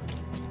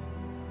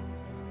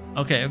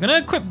 Okay, I'm gonna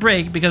equip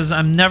Break because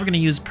I'm never gonna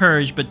use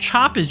Purge, but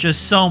Chop is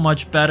just so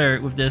much better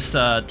with this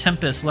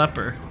Tempest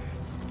Leper.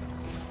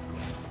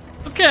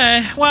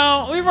 Okay,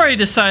 well, we've already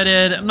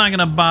decided I'm not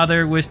gonna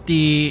bother with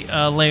the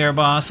layer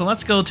boss, so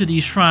let's go to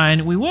the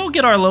shrine. We will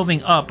get our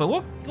loathing up, but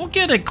we'll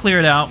get it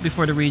cleared out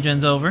before the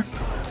region's over.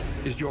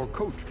 Is your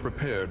coach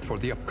prepared for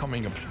the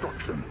upcoming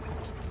obstruction?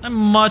 I'd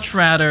much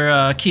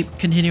rather keep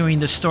continuing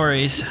the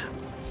stories.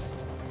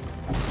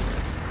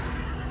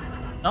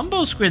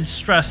 Dumbo Squid's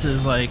stress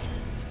is like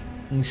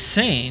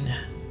insane.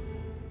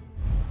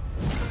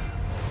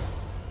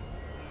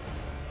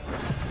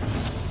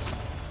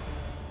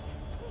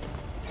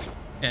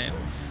 Okay,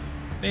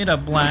 fade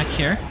up black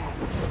here.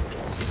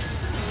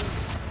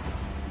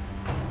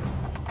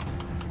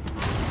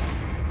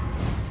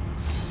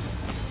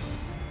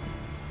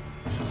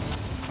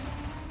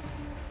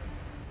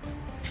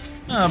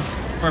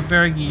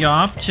 Barbaric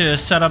Yop to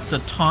set up the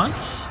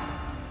taunts.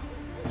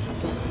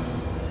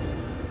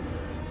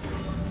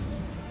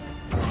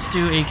 Let's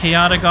do a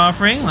chaotic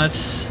offering.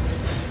 Let's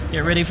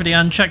get ready for the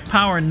unchecked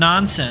power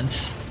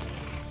nonsense.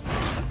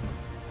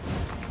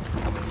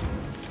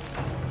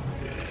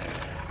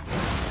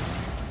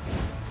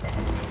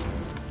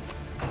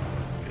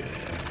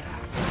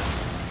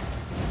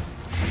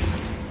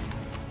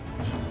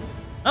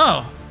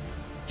 Oh,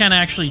 can't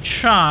actually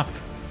chop.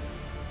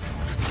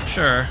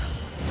 Sure.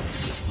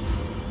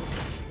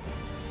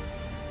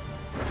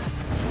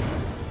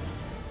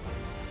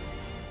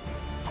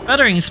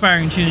 Better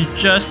inspiring tunes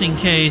just in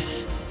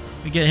case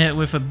we get hit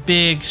with a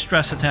big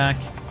stress attack.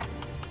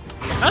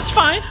 That's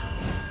fine.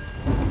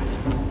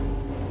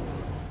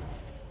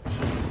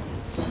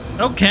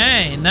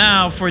 Okay,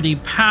 now for the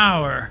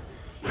power.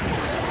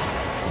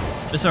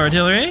 This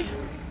artillery.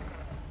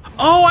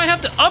 Oh, I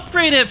have to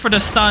upgrade it for the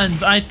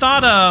stuns. I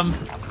thought,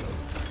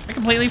 I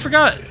completely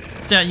forgot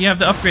that you have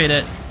to upgrade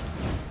it.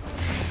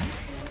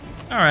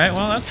 Alright,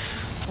 well,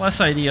 that's less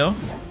ideal.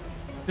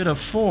 Bit of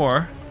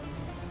 4.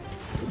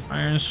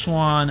 Iron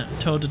Swan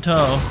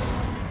toe-to-toe.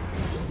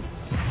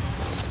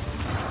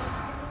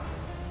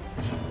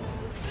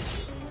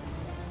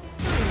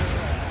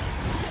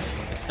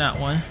 Get that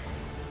one.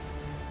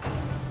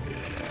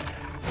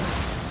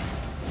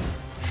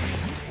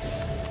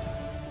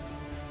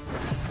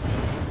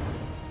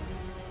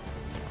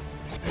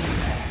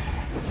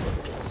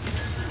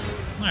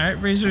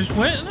 Alright, Razor's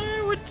Wit.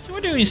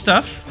 We're doing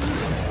stuff.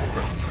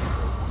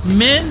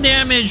 Min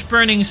damage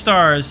burning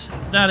stars.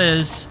 That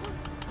is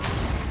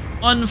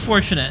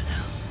unfortunate.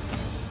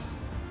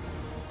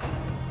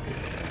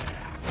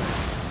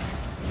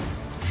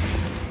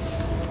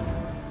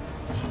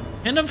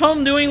 End of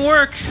home doing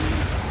work.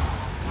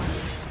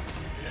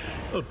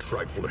 A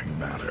trifling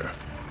matter.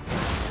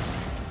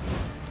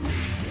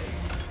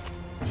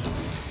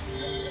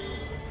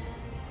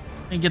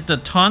 And get the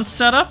taunt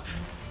set up.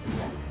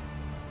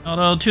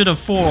 Although 2 to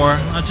 4,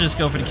 let's just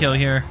go for the kill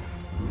here.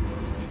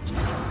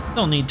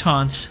 Don't need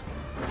taunts.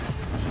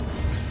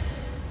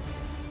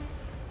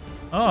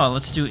 Oh,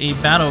 let's do a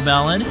battle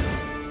ballad.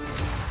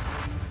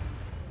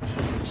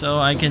 So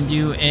I can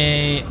do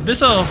a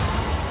Abyssal.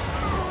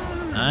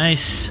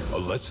 Nice. A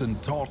lesson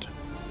taught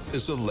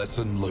is a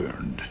lesson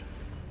learned.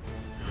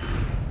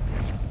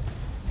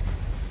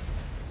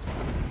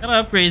 Gotta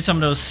upgrade some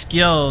of those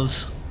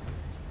skills.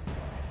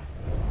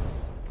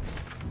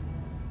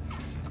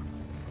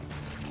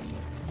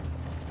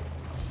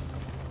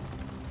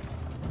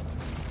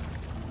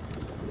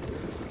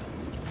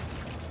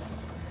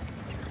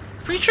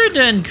 Creature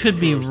Den could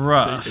be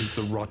rough. They ate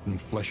the rotten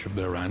flesh of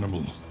their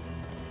animals.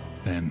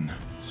 Then,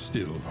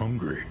 still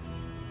hungry,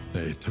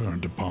 they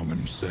turned upon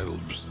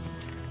themselves.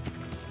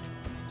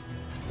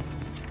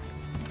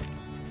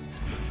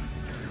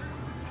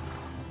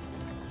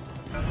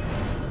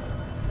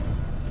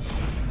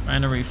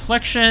 Find a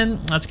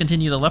reflection. Let's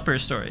continue the leper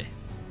story.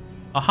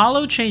 A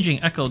hollow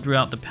changing echoed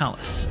throughout the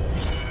palace.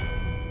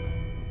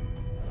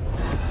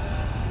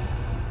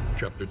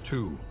 Chapter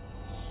 2.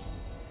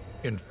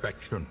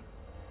 infection.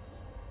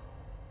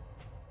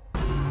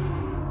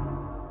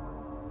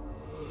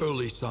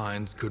 Early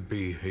signs could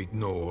be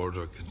ignored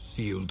or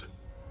concealed,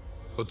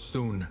 but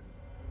soon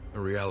the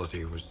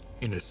reality was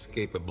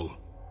inescapable.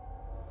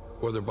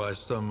 Whether by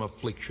some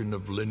affliction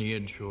of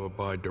lineage or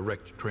by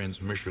direct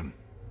transmission,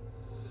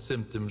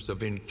 symptoms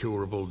of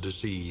incurable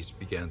disease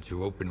began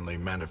to openly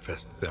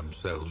manifest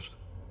themselves.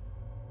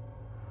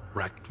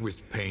 Racked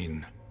with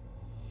pain,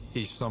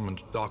 he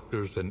summoned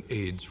doctors and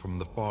aides from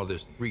the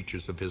farthest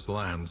reaches of his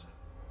lands,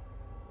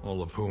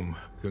 all of whom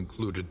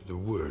concluded the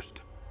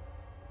worst.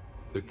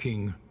 The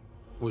king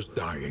was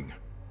dying.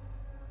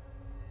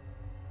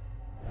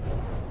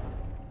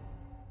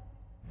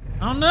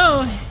 Oh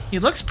no, he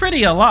looks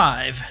pretty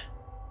alive.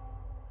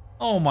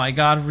 Oh my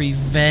god,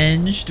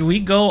 revenge. Do we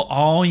go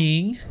all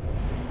in?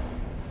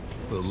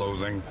 The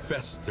loathing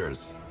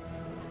festers.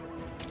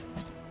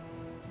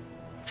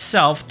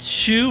 Self,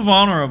 too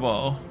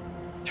vulnerable.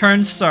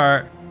 Turn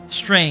start,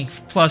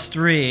 strength,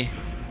 +3.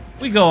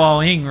 We go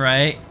all in,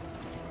 right?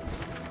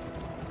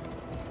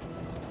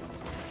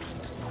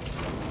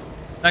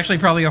 Actually,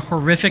 probably a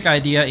horrific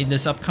idea in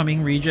this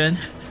upcoming region.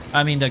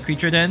 I mean, the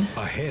creature den.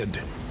 Ahead,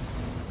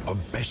 a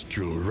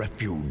bestial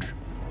refuge,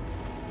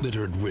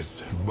 littered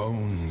with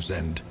bones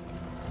and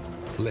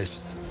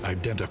less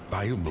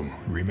identifiable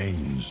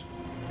remains.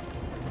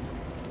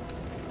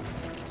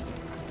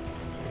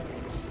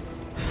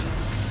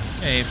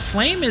 Okay,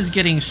 flame is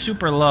getting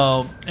super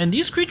low, and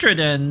these creature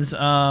dens,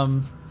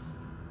 I'm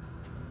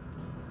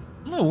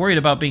a little worried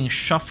about being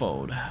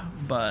shuffled,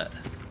 but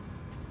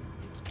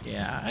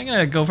yeah, I'm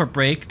gonna go for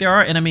break. There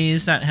are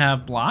enemies that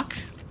have block.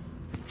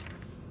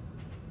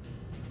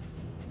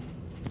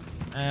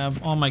 I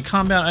have all my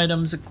combat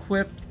items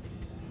equipped.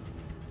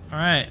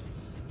 Alright.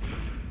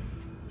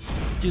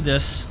 Do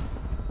this.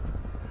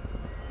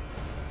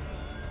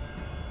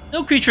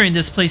 No creature in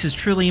this place is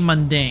truly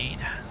mundane.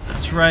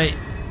 That's right.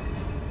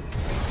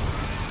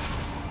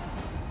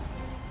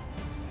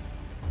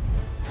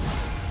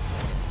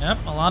 Yep,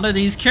 a lot of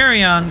these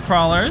carrion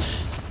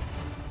crawlers.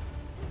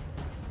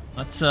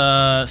 Let's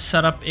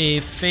set up a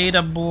Fade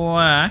of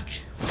Black.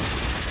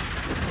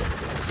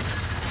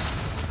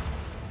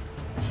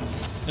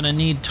 Gonna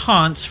need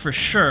taunts for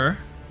sure.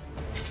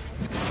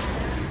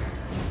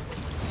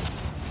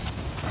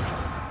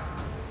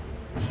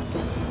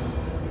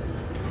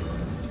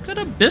 Good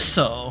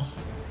Abysso.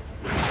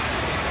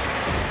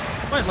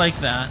 Quite like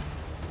that.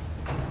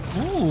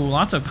 Ooh,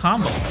 lots of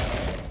combo.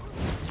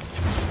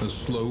 The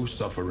slow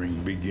suffering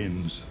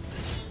begins.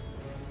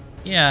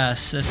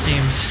 Yes, this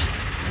seems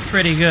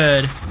pretty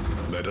good.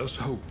 Let us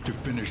hope to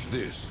finish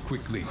this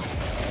quickly.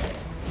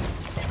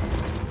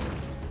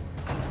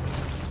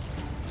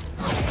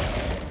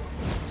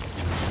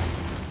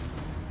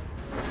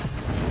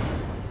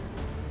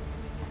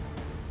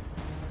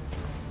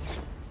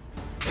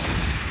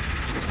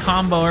 Let's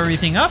combo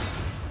everything up.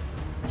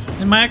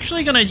 Am I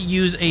actually gonna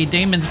use a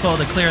Daemon's Bow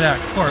to clear that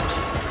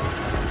corpse?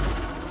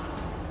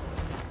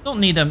 Don't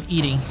need them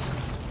eating.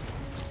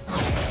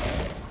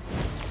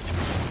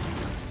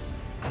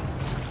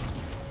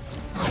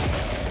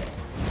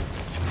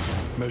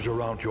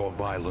 Measure out your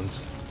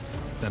violence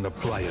and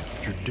apply it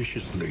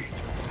judiciously.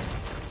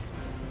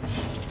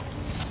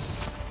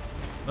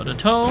 Go to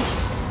toe.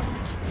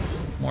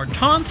 More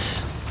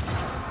taunts.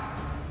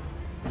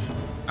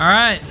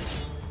 Alright.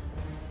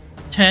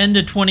 10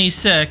 to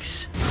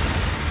 26.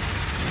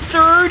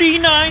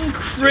 39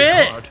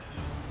 crit!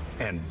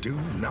 And do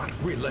not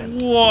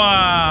relent.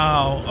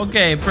 Wow.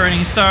 Okay,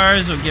 Burning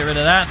Stars. We'll get rid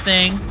of that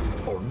thing.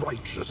 A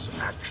righteous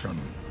action.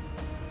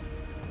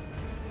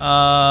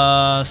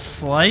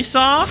 Slice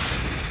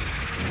off?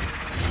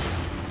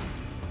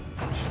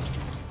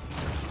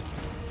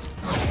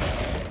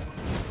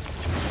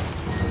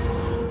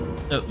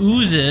 The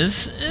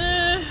oozes.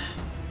 This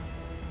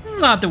is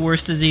not the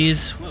worst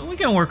disease. We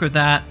can work with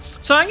that.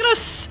 So I'm gonna,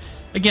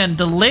 again,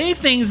 delay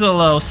things a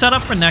little. Set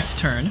up for next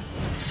turn.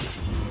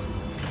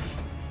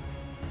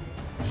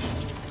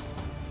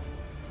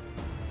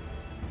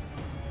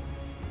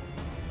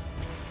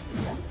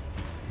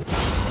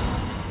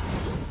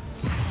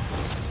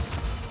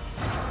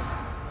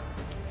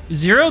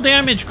 Zero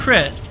damage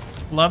crit.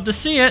 Love to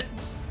see it.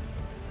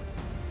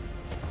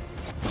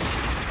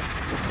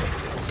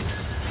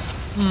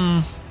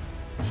 I'm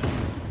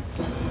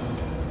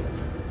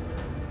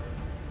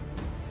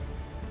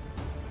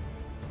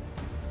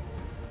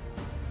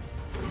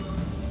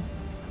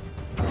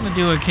gonna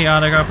do a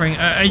chaotic offering.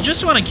 I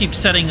just want to keep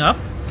setting up.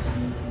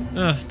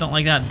 Ugh, don't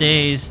like that.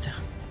 Dazed.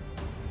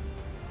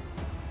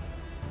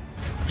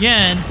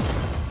 Again.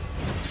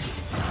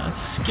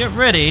 Let's get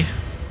ready.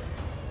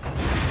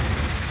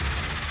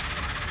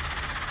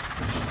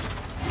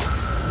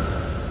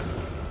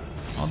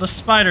 All the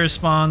spider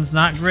spawns,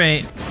 not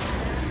great.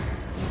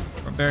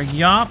 Barbaric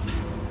Yop.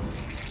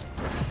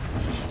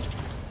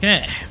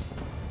 Okay.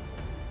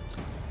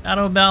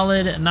 Battle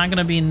Ballad, not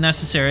gonna be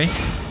necessary.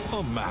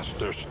 A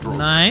master stroke.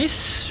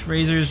 Nice.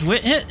 Razor's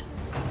Wit hit.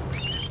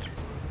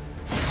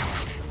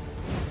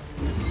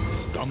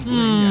 Stumbling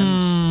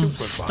and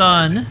stupefied.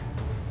 Stun.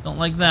 Don't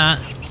like that.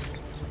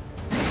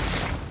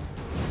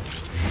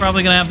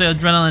 Probably gonna have the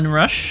adrenaline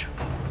rush.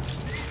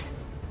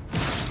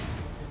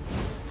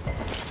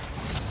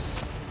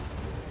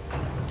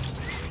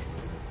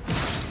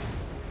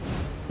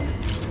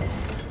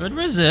 Good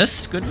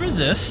resist, good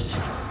resist.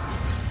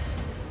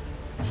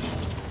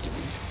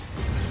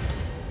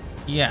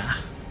 Yeah.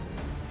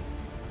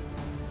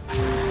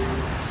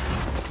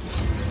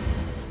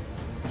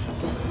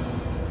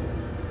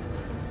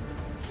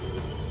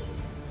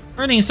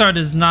 Burning Star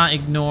does not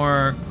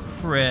ignore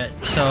crit,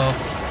 so...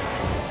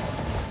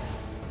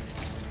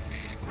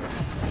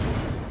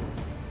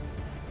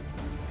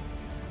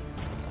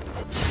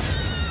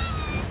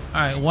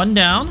 Alright, one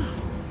down.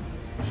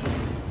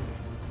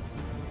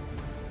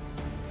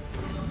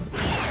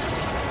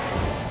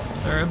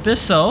 They're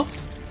Abyssal.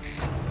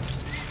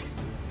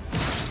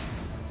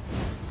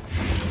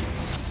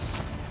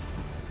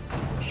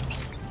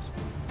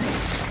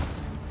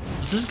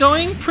 This is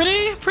going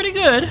pretty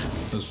good.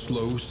 The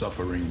slow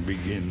suffering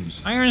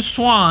begins. Iron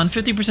Swan,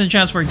 50%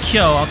 chance for a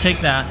kill. I'll take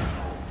that.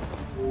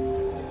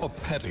 A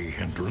petty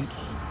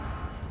hindrance.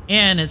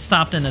 And it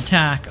stopped an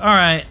attack.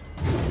 Alright.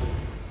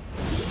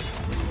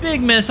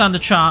 Big miss on the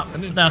chop.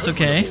 That's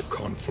okay.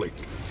 Conflict.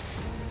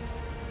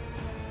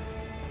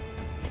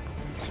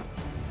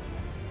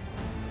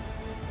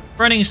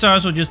 Burning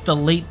Stars will just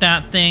delete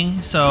that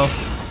thing. So,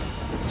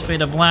 let's fade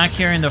to black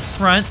here in the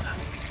front.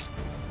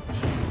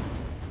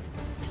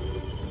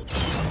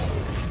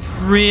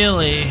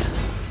 Really?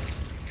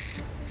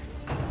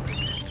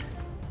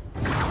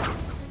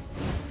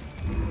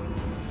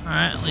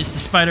 Alright, at least the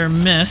spider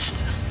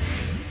missed.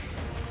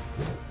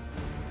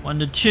 1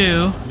 to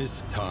 2.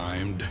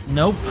 Mistimed.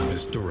 Nope.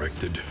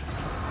 Misdirected.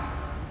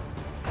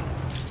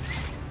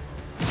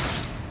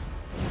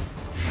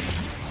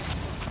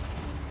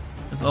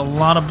 There's a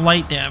lot of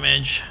blight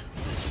damage.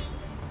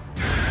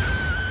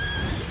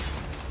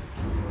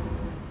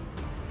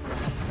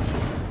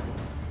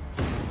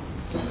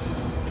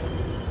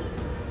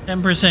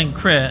 %10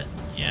 crit.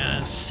 Yeah,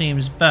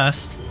 seems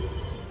best.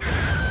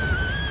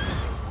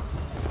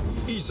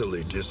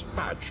 Easily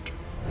dispatched.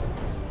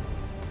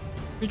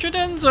 Creature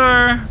dens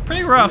are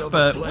pretty rough,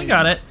 but we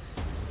got it.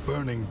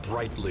 Burning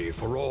brightly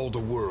for all the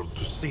world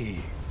to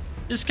see.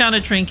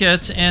 Discounted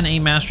trinkets and a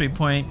mastery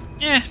point.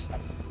 Eh,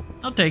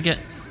 I'll take it.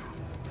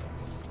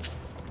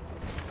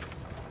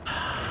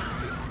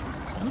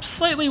 I'm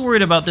slightly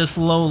worried about this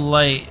low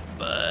light,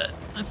 but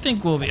I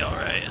think we'll be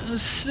alright.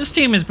 This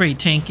team is pretty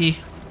tanky.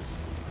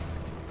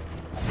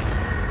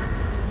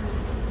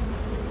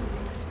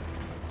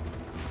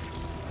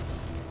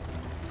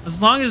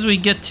 As long as we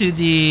get to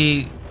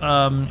the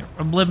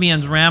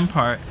Oblivion's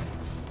Rampart,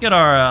 get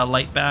our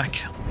light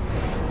back.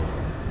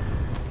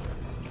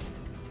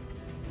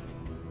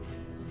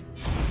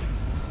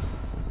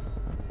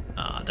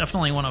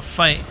 Definitely want to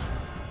fight.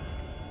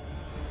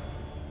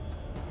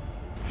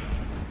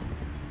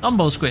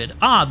 Dumbo Squid.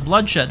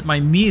 Bloodshed.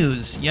 My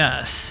muse.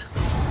 Yes.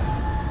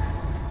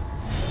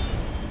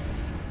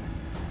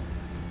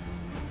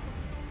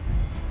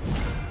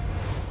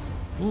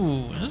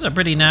 Ooh, this is a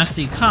pretty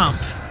nasty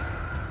comp.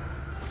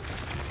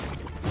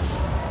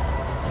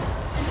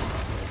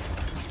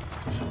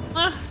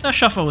 That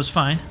shuffle was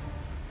fine.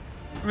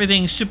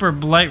 Everything's super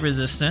blight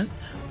resistant.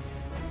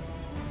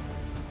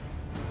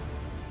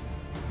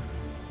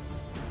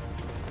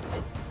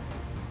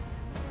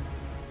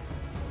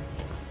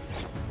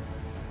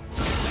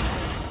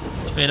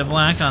 Fade of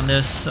black on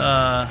this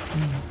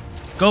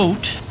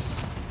goat.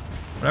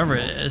 Whatever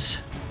it is.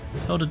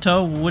 Toe to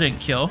toe wouldn't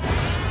kill.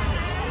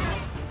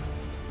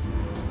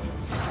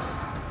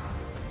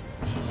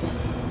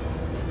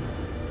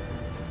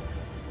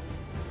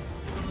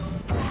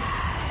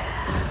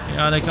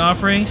 Chaotic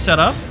Offering set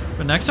up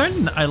for next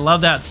turn. I love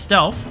that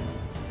stealth.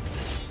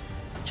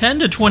 10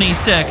 to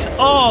 26.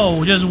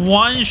 Oh, just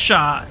one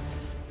shot.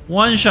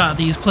 One shot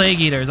these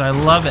Plague Eaters. I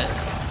love it.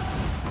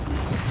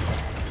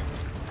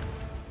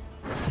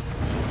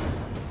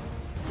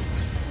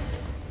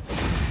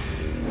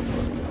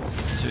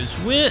 There's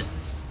Wit.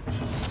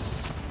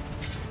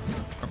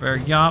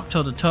 Barbaric Yop,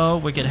 toe to toe,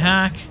 Wicked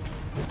Hack.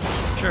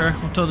 Sure,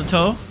 we'll toe to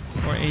toe.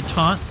 Or a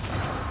taunt.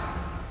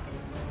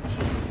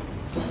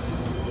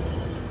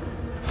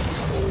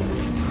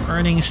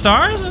 Burning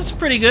Stars, that's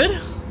pretty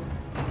good.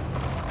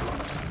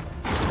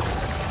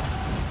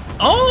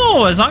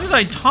 Oh, as long as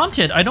I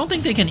taunted, I don't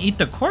think they can eat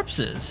the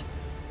corpses.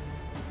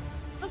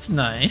 That's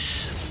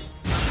nice.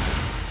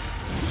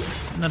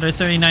 Another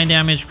 39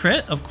 damage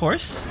crit, of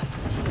course.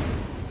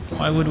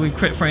 Why would we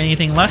crit for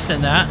anything less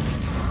than that?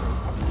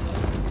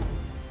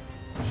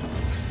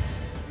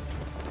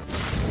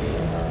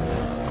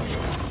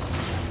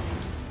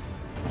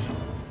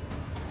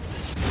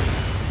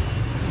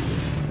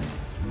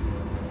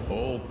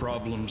 All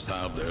problems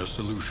have their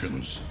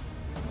solutions,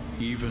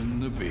 even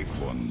the big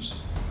ones.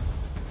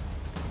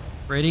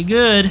 Pretty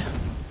good.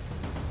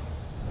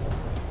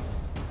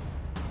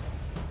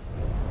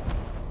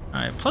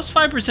 Alright, plus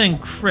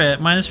 5% crit,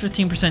 minus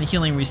 15%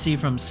 healing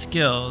received from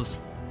skills.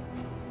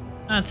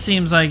 That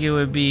seems like it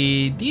would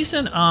be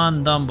decent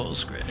on Dumbo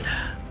Squid.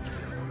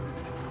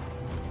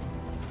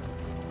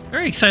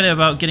 Very excited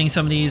about getting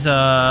some of these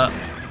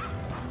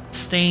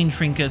stain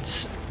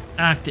trinkets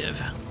active.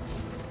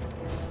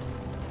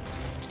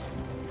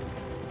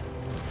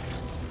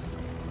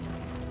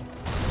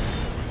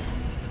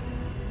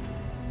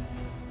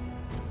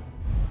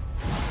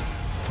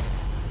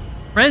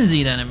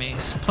 Frenzied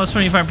enemies, plus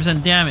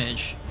 25%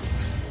 damage.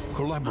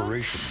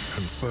 Collaboration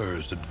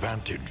confers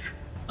advantage.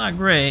 Not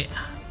great.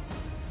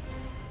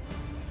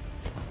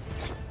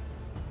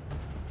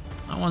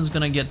 That one's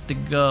gonna get the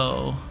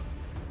go.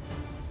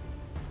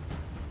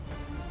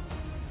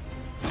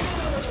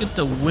 Let's get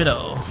the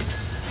Widow.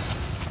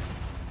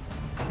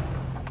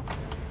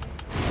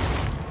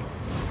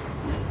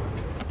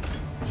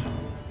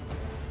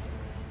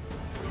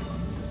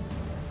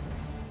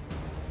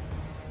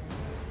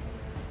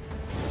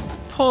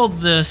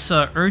 Hold this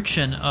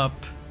urchin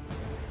up.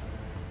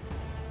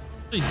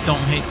 I don't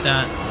hate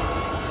that.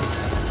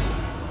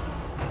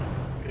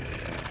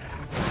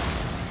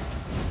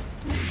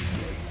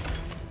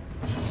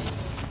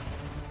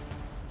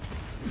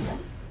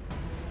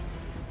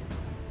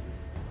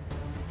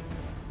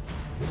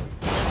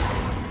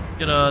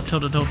 Get a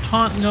toe-to-toe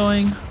taunt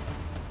going.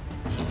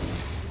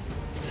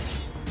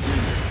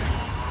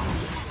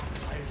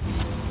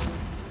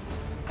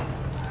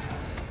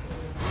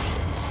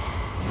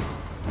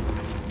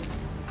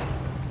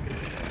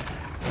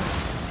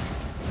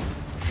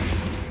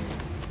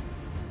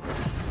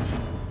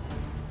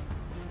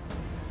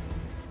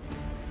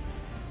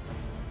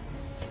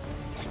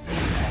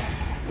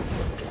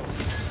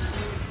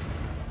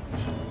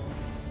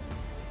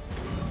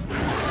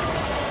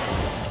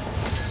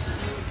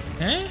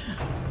 Okay.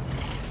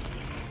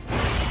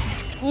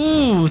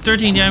 Ooh,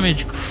 13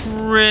 damage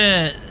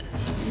crit.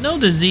 No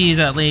disease,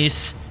 at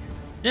least.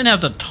 Didn't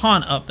have the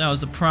taunt up, that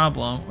was the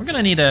problem. We're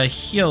gonna need to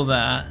heal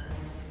that.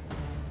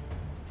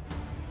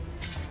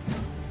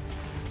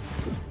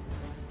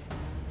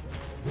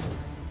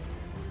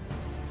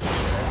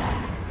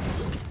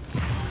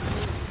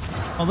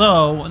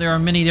 Although, there are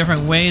many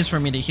different ways for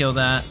me to heal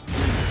that.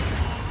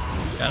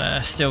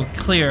 Gotta still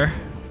clear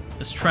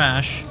this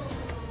trash.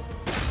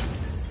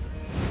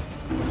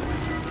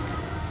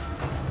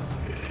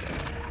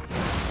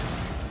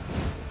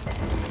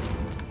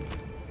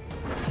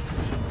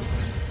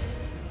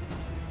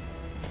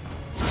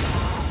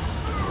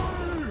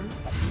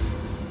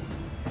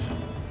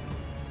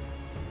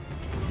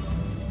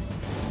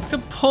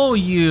 Could pull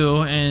you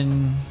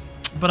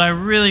but I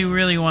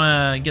really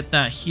want to get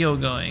that heal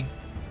going.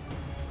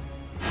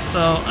 So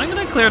I'm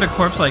gonna clear the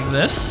corpse like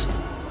this.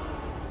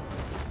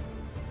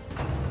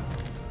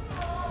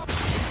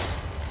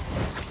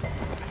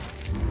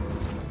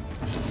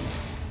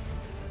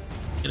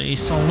 Get a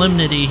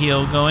solemnity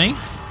heal going.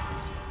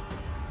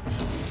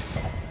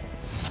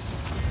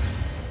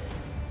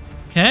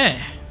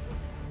 Okay.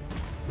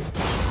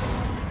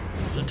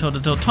 The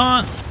toe-to-toe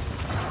taunt.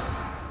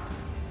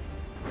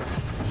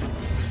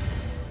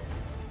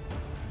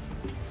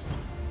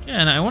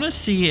 And I want to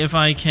see if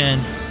I can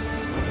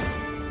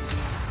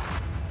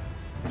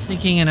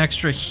sneaking an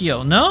extra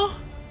heal. No?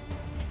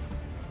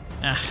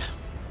 Ah.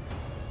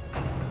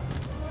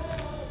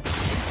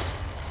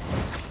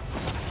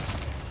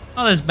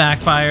 Oh, this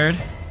backfired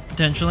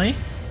potentially.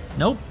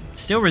 Nope.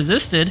 Still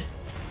resisted.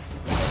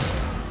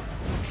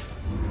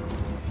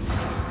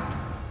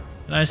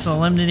 Did I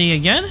solemnity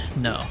again?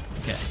 No.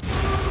 Okay.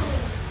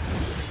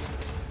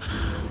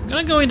 I'm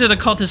gonna go into the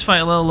cultist fight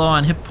a little low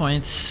on hit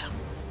points.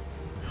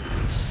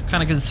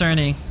 Kind of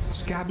concerning.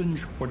 Scavenge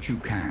what you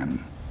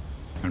can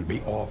and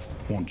be off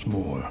once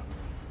more.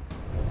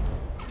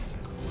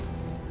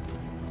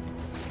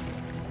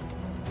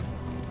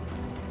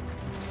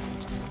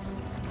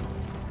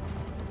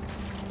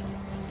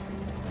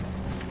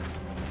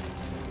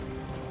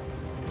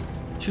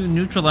 Two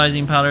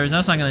neutralizing powders,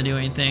 that's not gonna do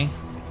anything.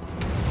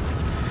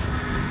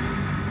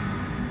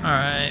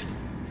 Alright.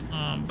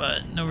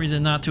 But no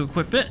reason not to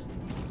equip it.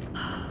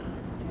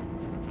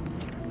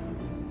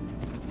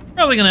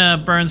 Probably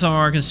gonna burn some of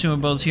our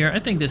consumables here. I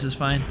think this is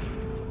fine.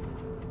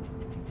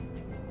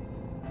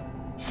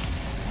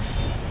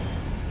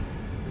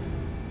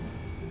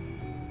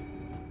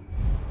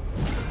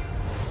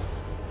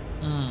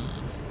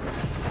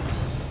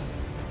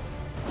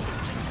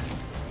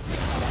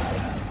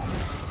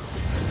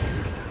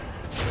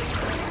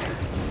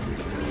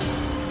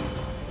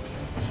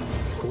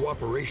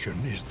 Cooperation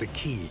is the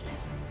key.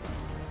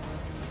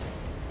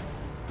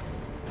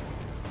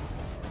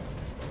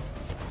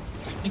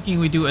 Thinking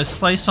we do a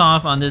slice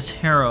off on this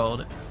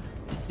herald.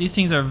 These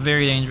things are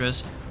very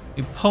dangerous.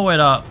 We pull it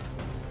up.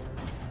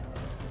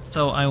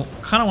 So I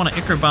kind of want to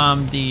Ichor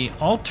bomb the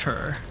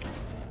altar.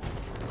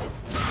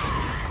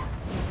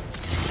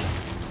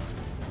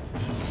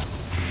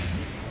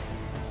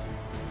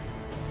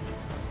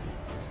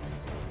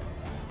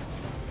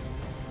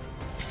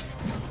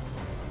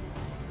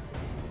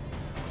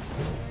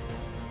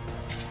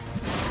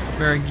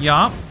 Berg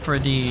Yop for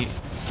the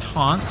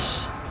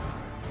taunts.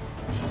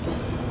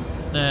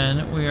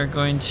 Then we are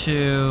going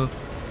to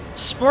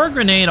Spore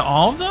Grenade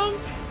all of them?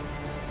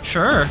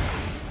 Sure.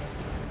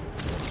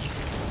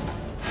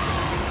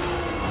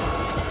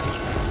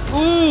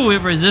 Ooh,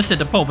 it resisted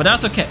the pull, but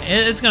that's okay.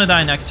 It's gonna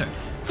die next turn.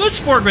 Good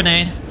Spore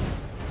Grenade.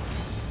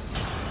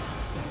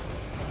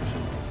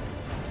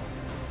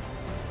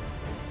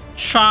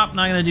 Chop,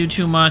 not gonna do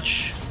too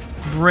much.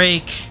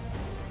 Break.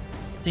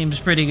 Seems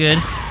pretty good.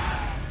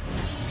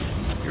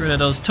 Get rid of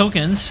those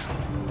tokens.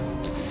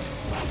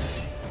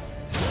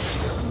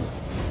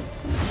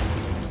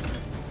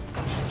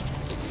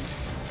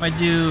 I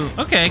do...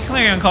 Okay,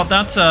 Clarion Cult,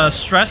 that's a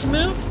stress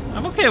move?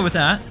 I'm okay with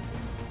that.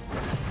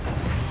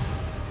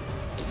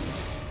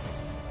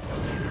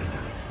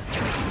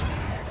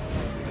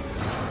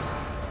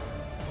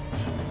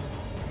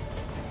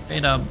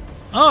 Fade up.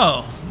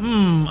 Oh!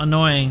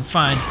 Annoying.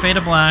 Fine. Fade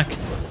to black.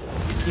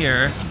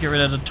 Here. Get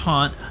rid of the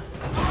taunt.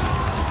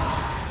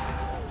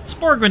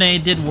 Spore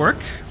Grenade did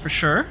work, for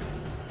sure.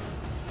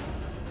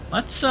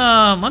 Let's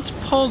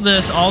pull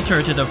this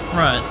altar to the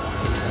front.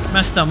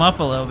 Mess them up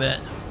a little bit.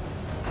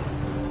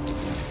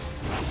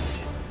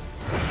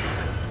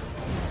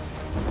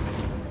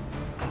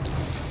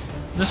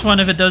 This one,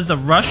 if it does the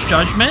Rush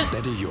Judgment,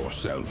 Steady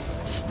yourself.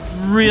 it's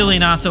really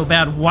not so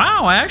bad.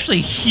 Wow, I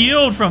actually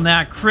healed from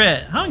that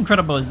crit. How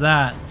incredible is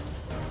that?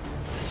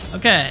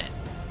 Okay.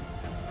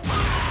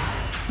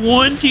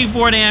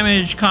 24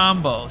 damage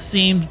combo.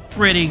 Seemed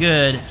pretty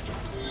good.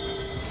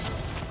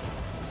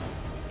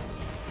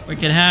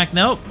 Wicked Hack.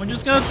 Nope. We're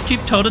just gonna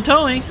keep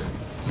toe-to-toeing.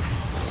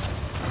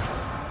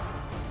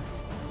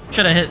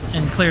 Should have hit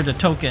and cleared the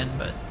token,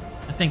 but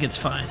I think it's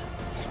fine.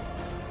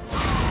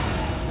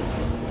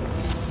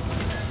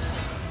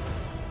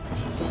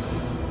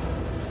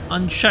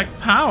 Unchecked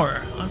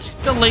power. Let's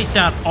delete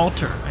that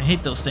altar. I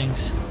hate those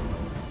things.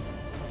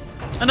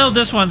 I know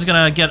this one's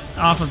gonna get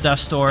off of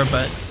Death's Door,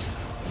 but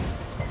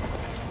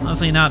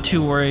honestly not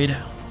too worried.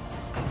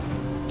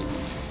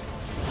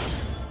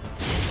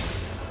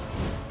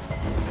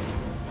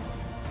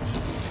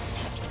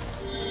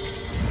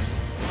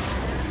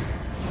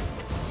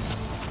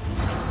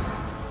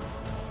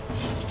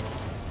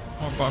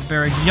 More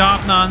barbaric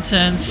yop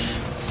nonsense.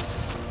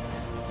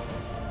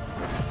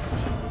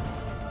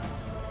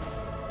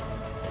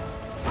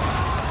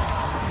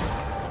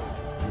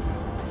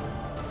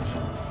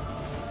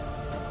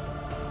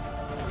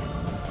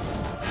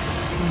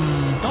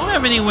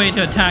 Any way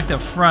to attack the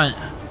front.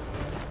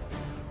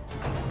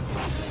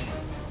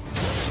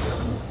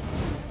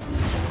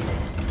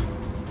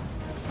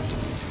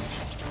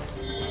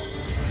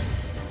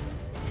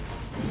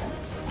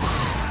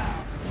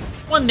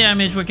 One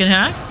damage Wicked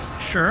Hack.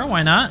 Sure,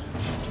 why not?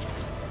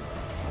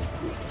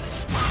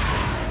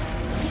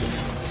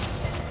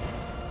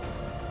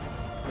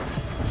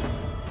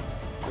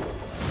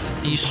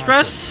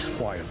 De-stress.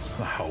 Quiet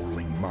the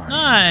howling mind.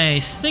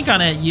 Nice. Think on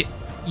it.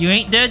 You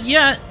ain't dead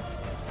yet.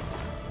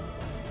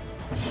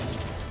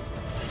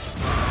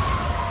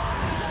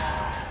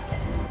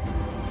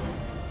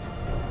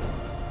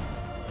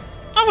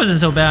 Wasn't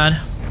so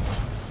bad.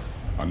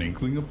 An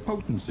inkling of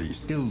potency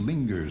still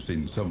lingers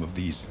in some of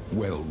these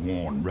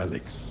well-worn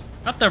relics.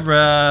 Got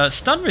the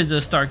stun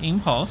resist Dark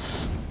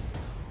Impulse.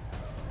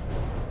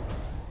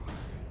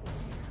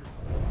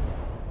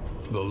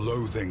 The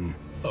loathing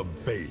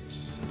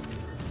abates.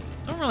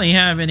 Don't really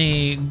have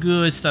any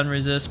good stun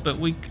resist, but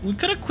we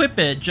could equip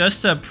it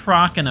just to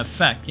proc an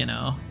effect, you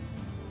know.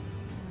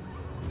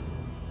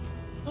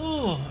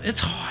 Oh,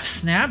 it's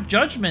Snap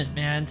Judgment,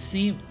 man.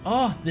 See,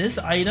 oh, this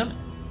item.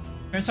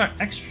 There's our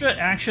extra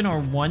action or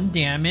 1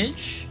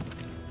 damage.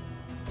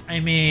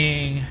 I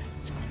mean...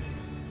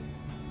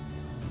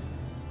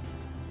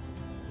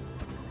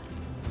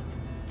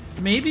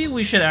 maybe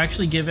we should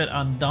actually give it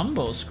on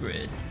Dumbo's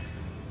grid.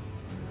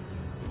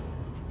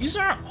 These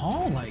are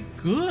all, like,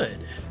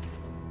 good.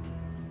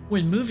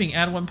 When moving,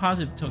 add 1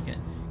 positive token.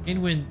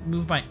 And when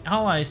moved by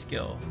ally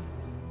skill,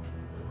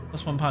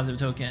 plus 1 positive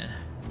token.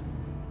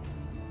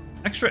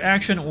 Extra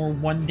action or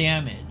 1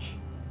 damage.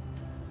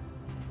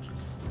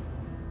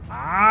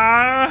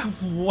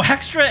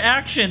 Extra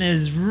action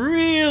is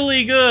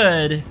really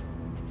good.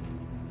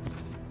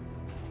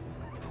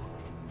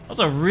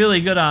 Also really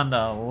good on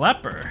the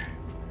Leper.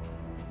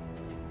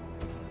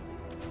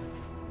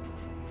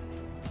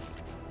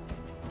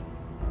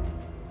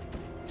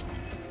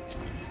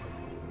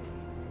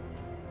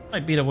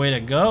 Might be the way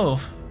to go.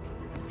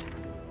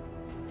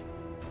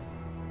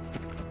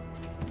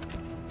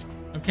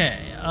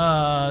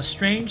 Okay,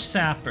 Strange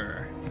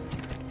Sapper.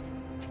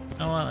 You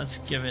know what, let's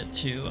give it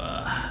to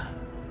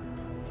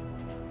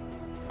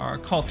our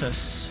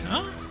Occultist.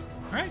 Oh,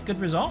 alright, good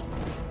result.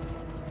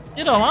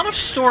 Did a lot of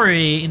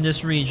story in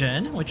this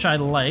region, which I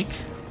like.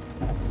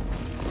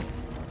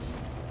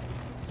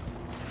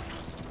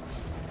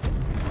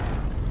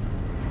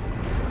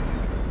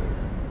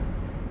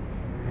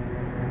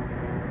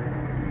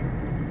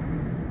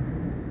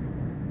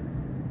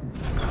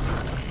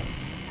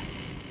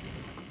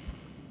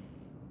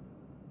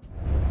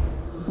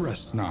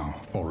 Rest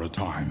now for a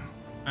time.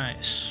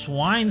 Alright,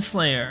 Swine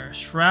Slayer,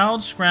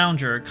 Shroud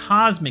Scrounger,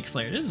 Cosmic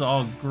Slayer. This is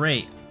all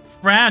great.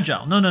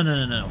 Fragile. No.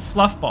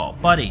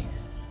 Fluffball, buddy.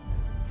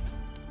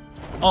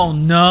 Oh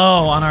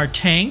no, on our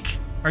tank?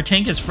 Our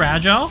tank is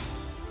fragile?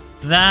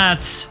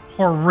 That's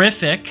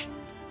horrific.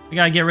 We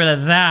gotta get rid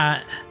of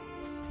that.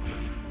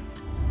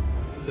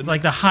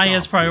 Like the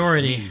highest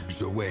priority.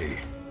 Leagues away.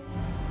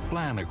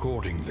 Plan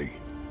accordingly.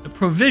 The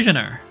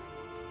provisioner.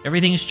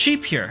 Everything's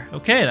cheap here.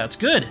 Okay, that's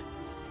good.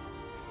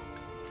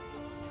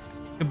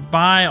 Could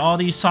buy all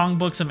these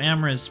songbooks of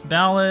amorous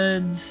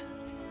ballads.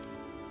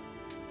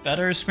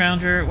 Better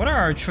scrounger. What are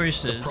our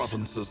choices? The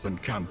provinces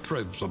and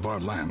cantrevs of our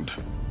land,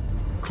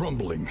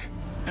 crumbling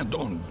and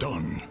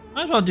undone.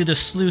 Might as well do the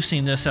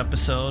sluicing this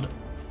episode.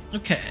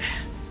 Okay.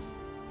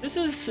 This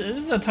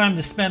is a time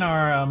to spend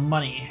our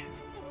money.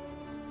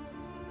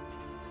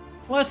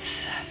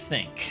 Let's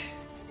think.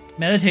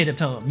 Meditative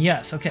totem.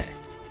 Yes, okay.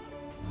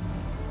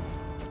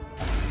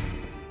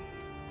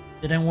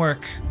 Didn't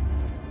work.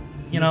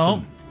 You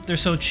know, they're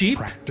so cheap.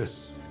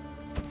 Practice.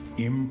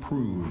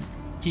 Improve.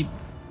 Keep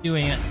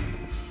doing it.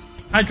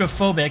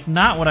 Hydrophobic,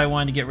 not what I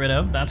wanted to get rid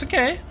of. That's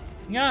okay.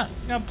 Got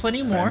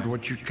plenty more. Spend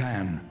what you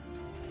can.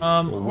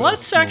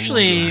 Let's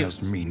actually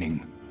has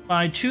meaning.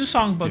 buy 2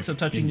 songbooks of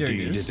touching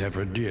Indeed dirges. it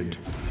ever did.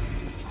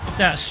 Get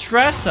that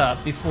stress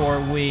up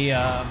before we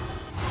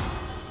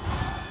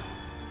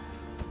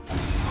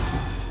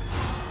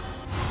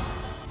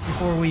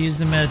use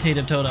the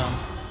meditative totem.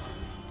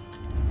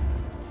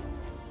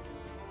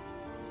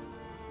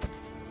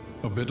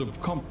 A bit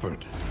of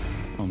comfort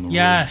on the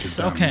Yes,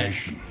 road to okay.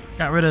 damnation.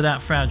 Got rid of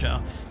that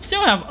fragile.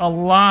 Still have a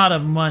lot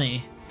of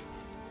money.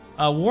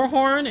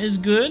 Warhorn is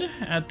good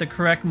at the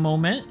correct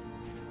moment.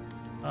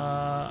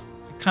 I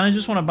kind of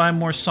just want to buy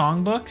more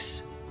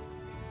songbooks.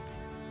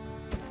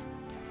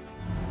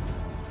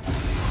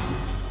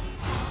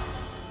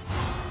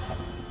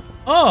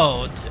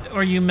 Oh,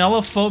 are you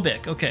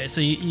mellophobic? Okay,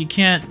 so you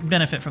can't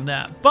benefit from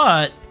that.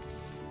 But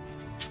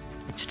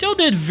still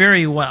did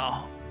very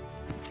well.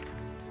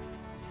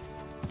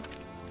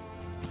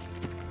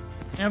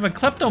 I have a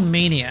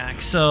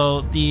kleptomaniac,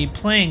 so the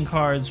playing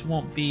cards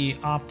won't be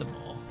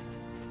optimal.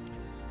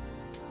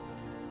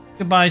 You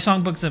could buy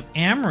songbooks of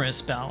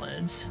amorous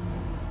ballads.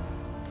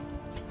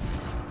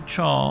 Which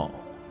all...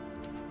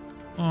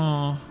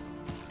 Oh.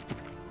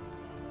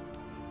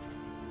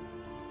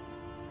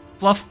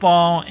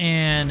 Fluffball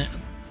and...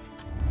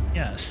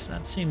 Yes,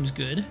 that seems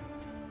good.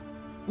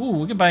 Ooh,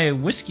 we could buy a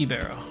whiskey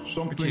barrel.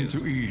 Something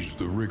to ease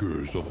the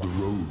rigors of the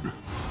road.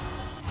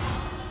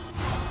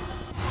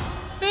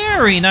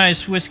 Very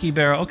nice whiskey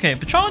barrel. Okay,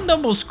 Patron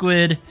Dumble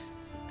Squid.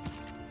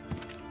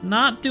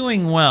 Not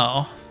doing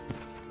well.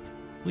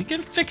 We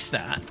can fix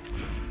that.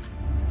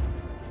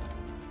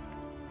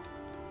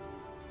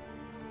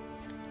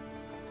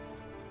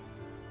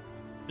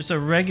 Just a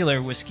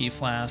regular whiskey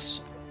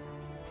flask.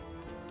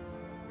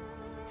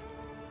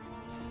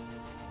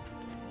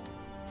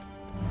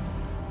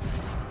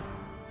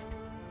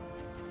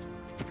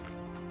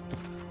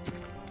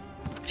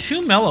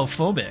 Two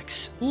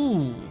mellophobics.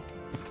 Ooh.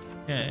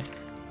 Okay.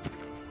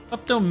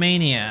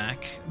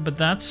 Kleptomaniac, but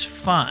that's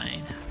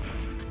fine.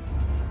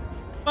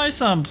 Buy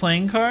some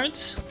playing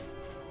cards.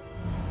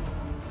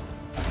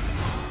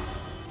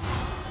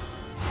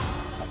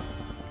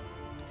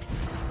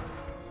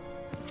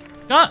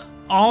 Got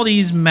all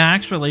these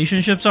max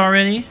relationships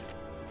already.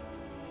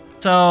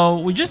 So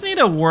we just need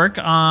to work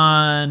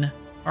on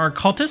our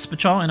Occultist,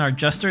 Bachal, and our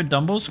Jester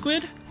Dumble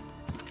Squid.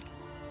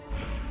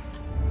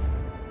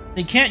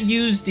 They can't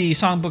use the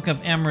Songbook of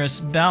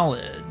Amorous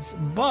Ballads,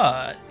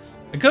 but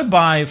I could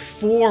buy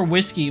 4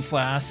 whiskey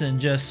flasks and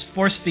just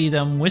force feed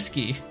them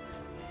whiskey.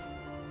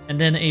 And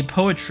then a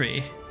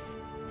poetry.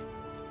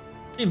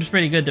 Seems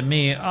pretty good to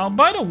me. I'll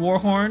buy the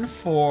Warhorn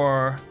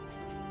for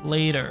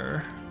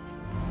later.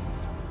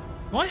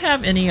 Do I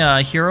have any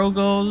hero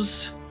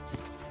goals?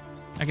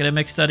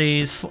 Academic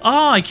studies.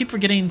 Oh, I keep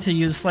forgetting to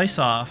use Slice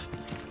Off.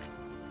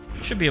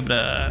 Should be able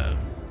to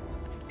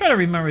try to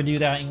remember to do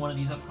that in one of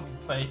these upcoming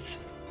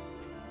fights.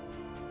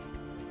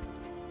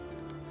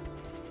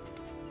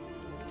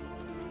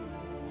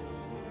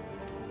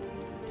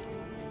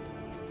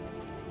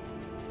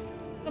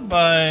 I'll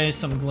buy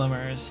some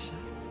glimmers.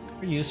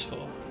 Pretty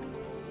useful.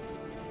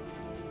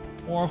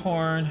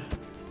 Warhorn.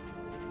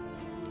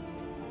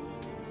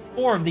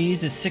 4 of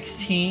these is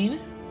 16.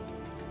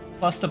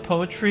 Plus the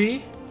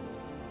poetry.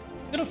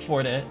 I can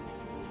afford it.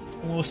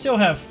 We'll still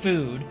have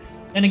food.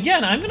 And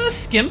again, I'm gonna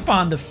skimp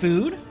on the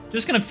food.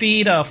 Just gonna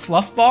feed a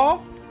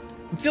Fluffball.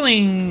 I'm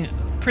feeling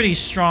pretty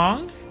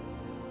strong.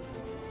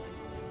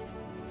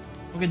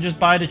 We could just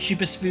buy the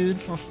cheapest food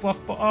for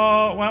Fluffball.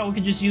 Oh, wow, we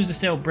could just use the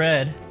stale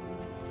bread.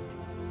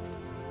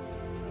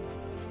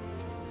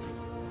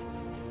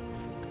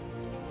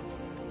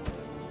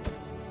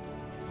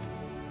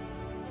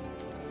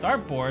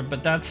 Dartboard,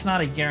 but that's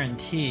not a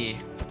guarantee.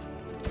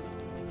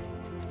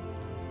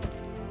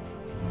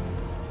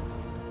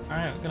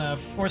 Alright, we're gonna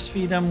force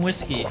feed them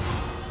whiskey.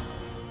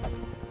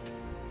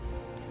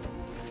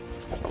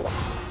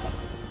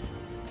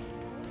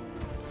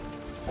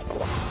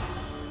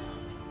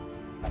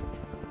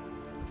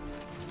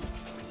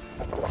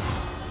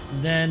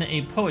 Then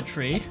a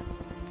poetry.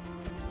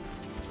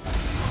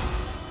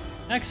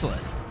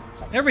 Excellent.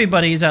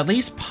 Everybody's at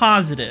least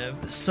positive,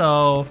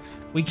 so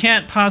we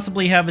can't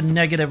possibly have a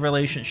negative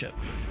relationship.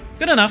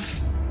 Good enough.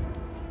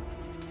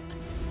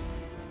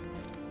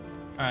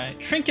 Alright,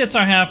 trinkets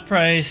are half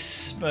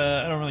price, but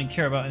I don't really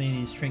care about any of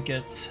these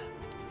trinkets.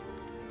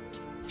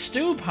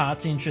 Stew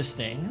pot's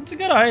interesting. It's a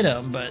good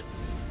item, but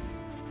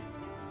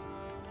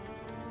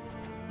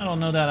I don't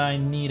know that I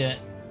need it.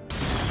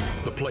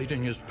 The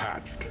plating is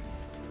patched.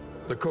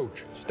 The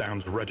coach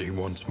stands ready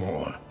once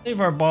more.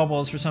 Save our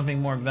baubles for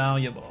something more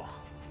valuable.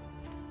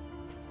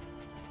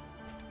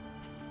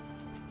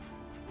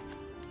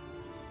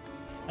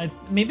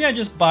 Maybe I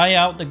just buy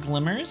out the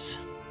glimmers?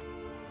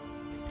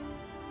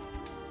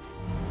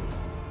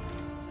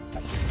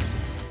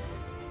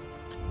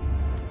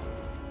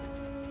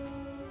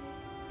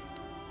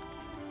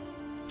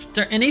 Is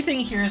there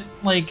anything here,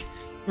 like,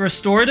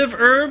 restorative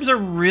herbs are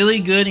really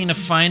good in a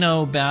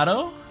final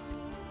battle?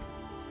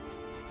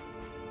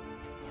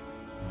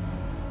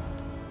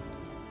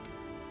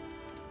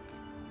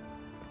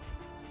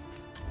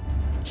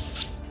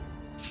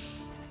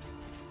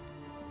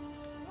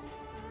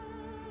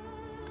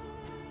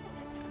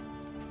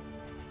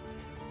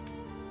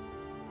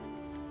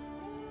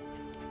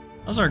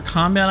 How's our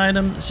combat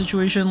item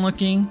situation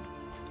looking?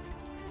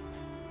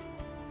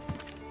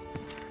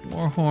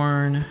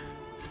 Warhorn.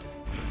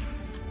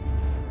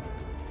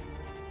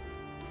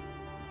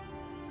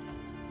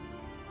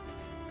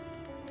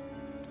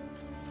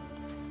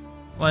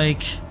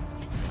 Like,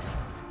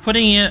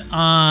 putting it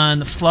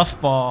on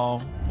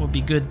Fluffball would be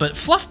good, but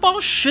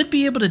Fluffball should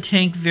be able to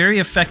tank very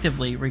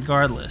effectively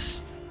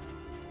regardless.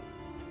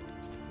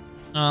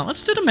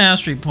 Let's do the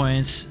mastery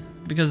points,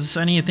 because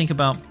I need to think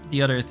about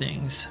the other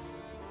things.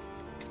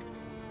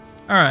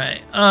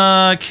 Alright,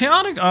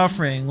 Chaotic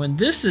Offering. When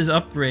this is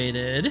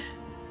upgraded,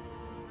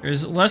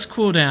 there's less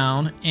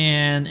cooldown,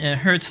 and it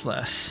hurts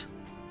less.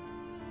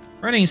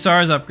 Running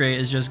SARS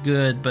upgrade is just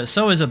good, but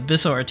so is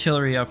Abyssal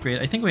Artillery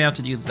upgrade. I think we have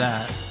to do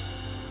that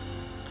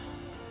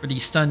for the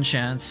stun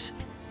chance.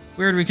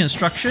 Weird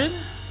Reconstruction,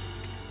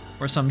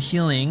 or some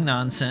healing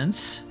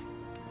nonsense.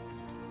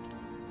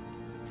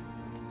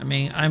 I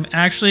mean, I'm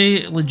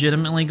actually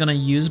legitimately gonna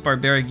use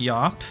Barbaric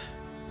Yawp,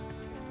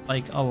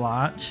 like, a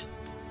lot.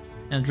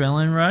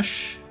 Adrenaline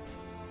Rush.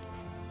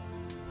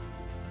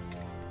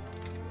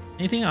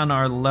 Anything on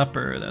our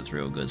Leper that's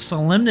real good.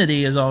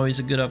 Solemnity is always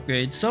a good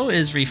upgrade. So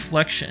is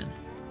Reflection.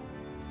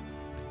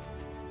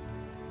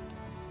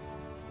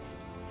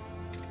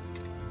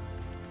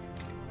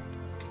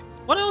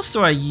 What else do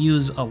I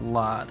use a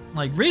lot?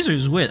 Like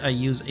Razor's Wit I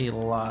use a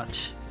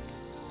lot.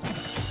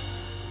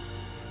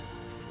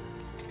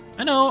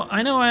 I know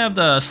I have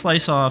the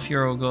Slice Off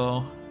Hero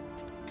Go.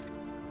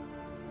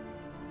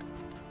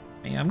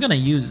 I mean, I'm gonna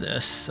use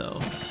this, so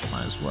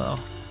might as well.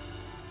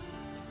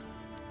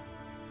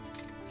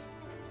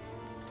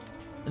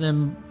 And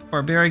then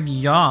Barbaric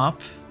Yawp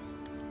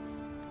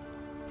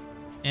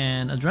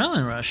and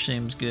Adrenaline Rush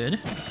seems good.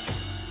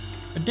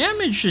 Our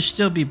damage should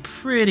still be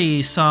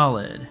pretty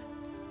solid.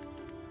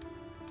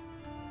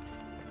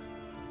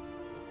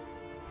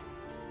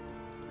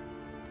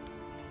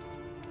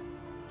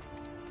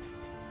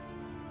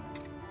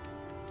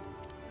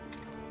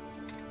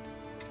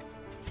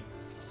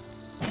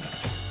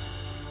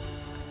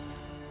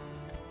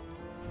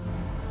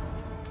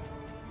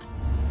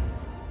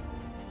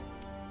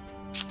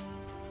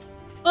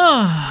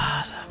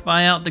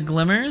 Buy out the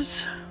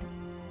glimmers.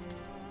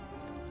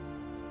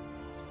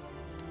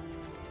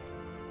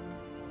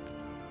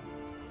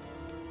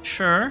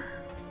 Sure.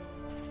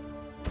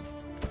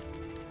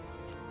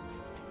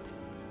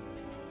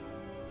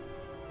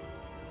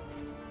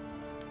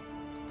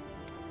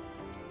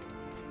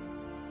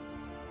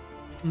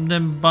 And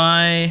then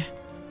buy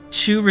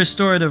 2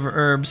 restorative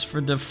herbs for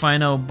the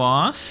final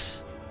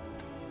boss.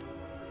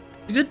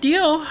 A good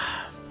deal.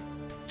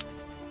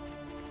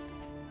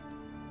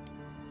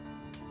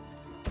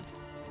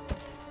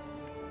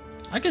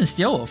 I can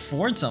still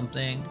afford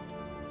something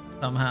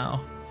somehow.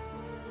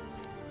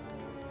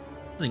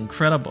 That's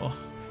incredible.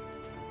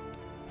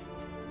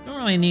 Don't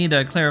really need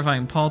a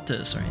clarifying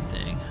poultice or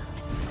anything.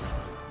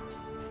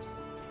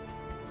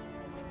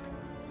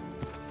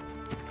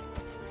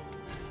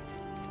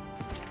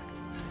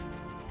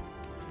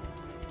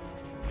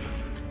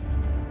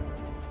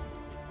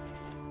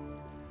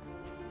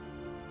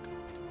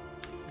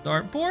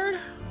 Dartboard?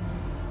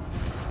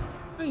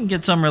 We can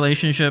get some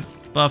relationship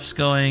buffs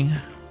going.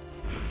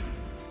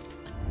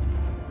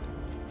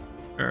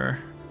 Sure.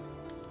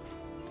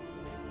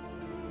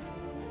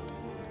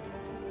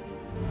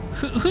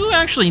 Who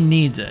actually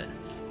needs it?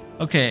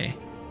 Okay.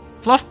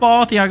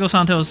 Fluffball, Thiago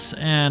Santos,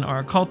 and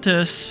our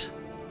Occultist.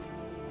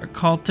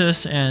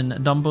 Occultist and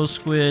Dumbo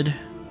Squid.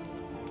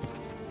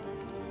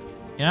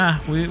 Yeah,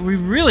 we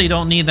really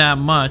don't need that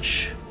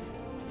much.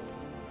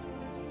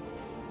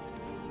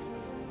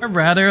 I'd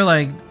rather,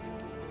 like,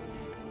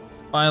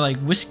 buy, like,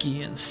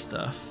 whiskey and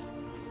stuff.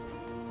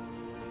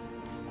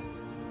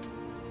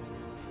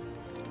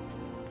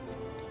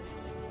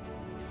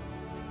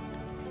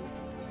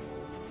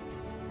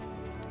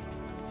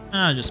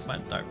 Just buy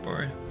the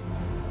dartboard.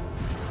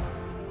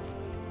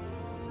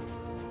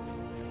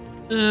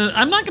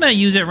 I'm not gonna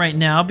use it right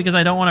now because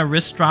I don't want to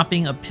risk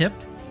dropping a pip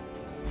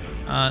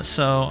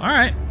So,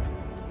 alright.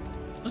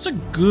 That's a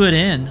good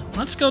end.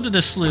 Let's go to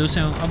the sluice,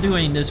 and I'll do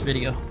it in this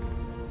video.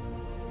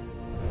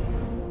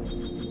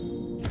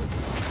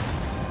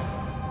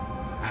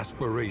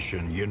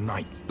 Aspiration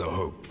unites the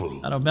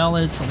hopeful. Battle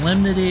Ballad,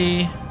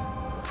 Solemnity.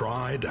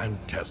 Tried and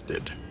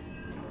tested.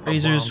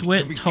 Razor's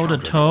Wit, toe to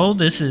toe.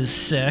 This is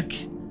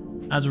sick.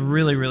 That's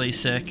really, really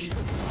sick.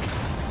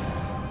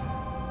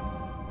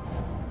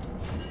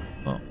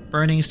 Oh,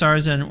 Burning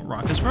Stars and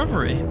Raucous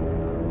Revelry.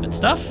 Good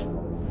stuff.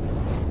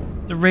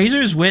 The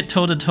Razor's Wit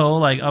toe to toe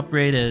like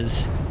upgrade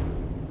is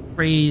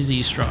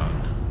crazy strong.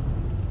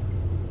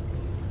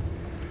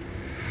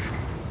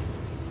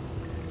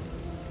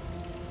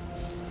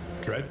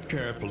 Tread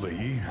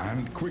carefully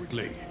and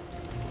quickly.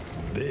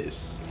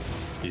 This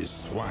is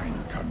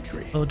swine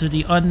country. Go to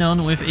the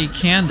unknown with a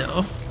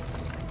candle.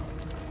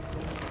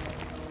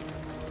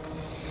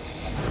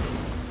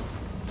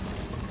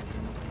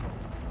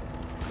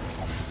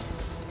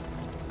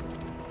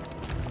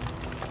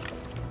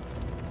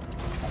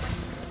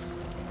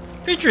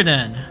 Feature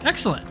den.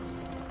 Excellent.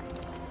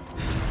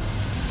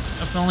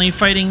 Definitely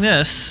fighting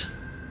this.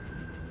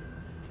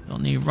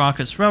 Don't need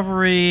Raucous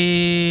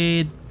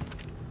Revelry.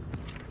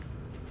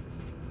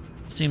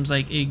 Seems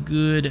like a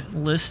good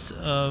list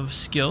of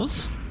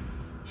skills.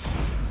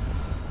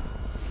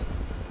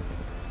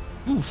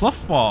 Ooh,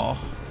 Fluffball.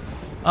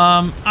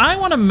 I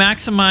want to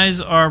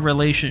maximize our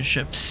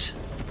relationships.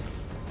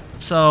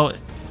 So,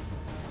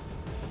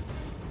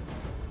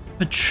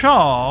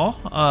 Patrol,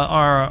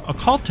 our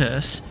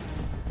Occultist.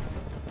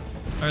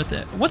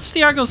 What's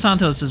Thiago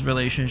Santos'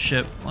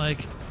 relationship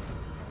like?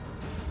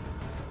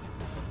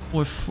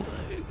 With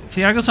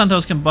Thiago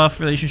Santos can buff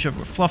relationship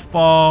with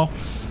Fluffball.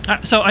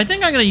 So I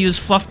think I'm going to use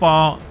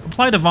Fluffball,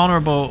 apply the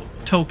vulnerable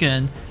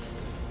token,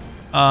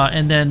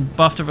 and then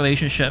buff the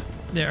relationship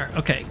there.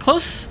 Okay,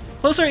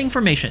 closer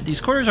information.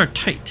 These quarters are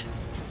tight.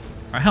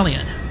 Our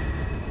Hellion.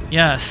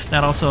 Yes,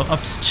 that also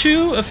ups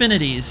 2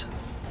 affinities.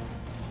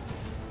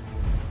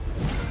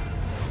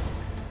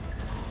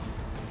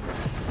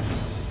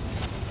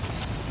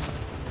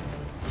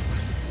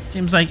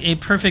 Seems like a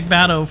perfect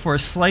battle for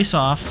Slice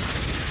Off.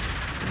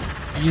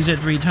 Use it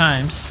 3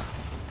 times.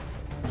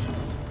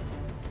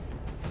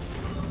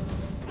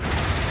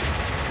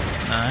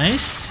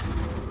 Nice.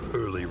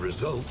 Early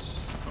results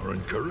are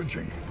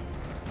encouraging.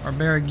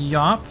 Barbaric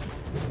Yop.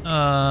 No,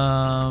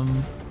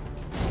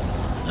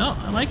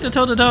 I like the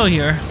toe-to-toe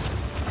here.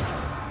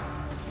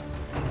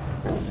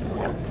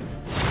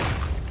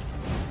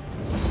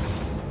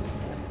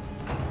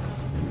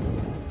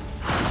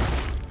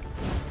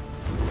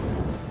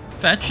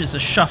 Fetch is a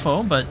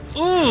shuffle, but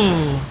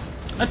ooh!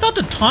 I thought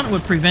the taunt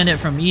would prevent it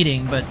from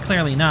eating, but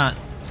clearly not.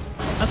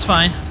 That's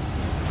fine.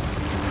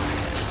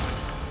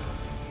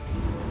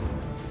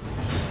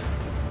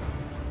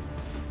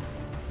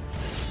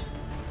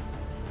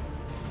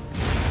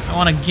 I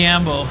want to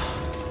gamble.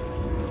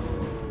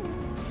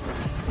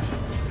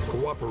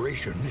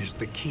 Cooperation is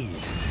the key.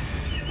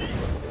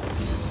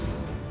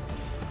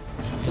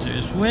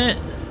 There's Wit.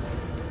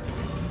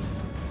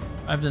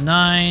 5 to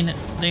 9.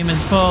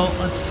 Damon's Pull.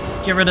 Let's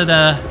get rid of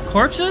the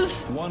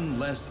corpses. One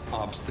less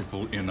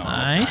obstacle in our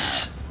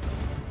Nice. path.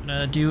 I'm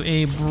gonna do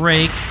a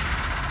break.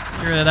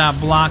 Get rid of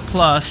that block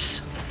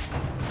plus.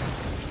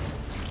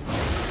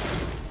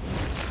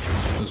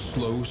 The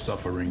slow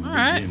suffering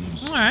Alright.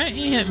 begins. Alright,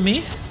 he hit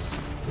me.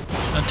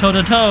 A toe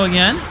to toe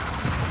again.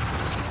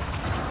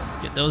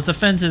 Get those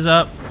defenses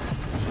up.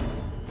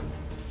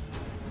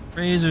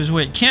 Razor's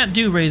Wit. Can't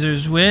do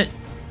Razor's Wit.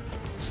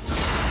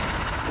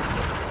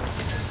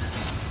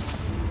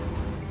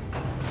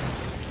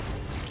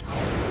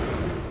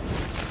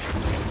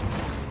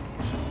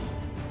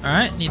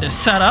 Alright, need to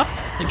set up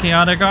the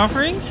Chaotic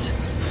Offerings.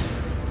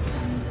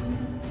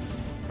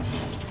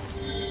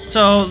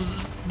 So,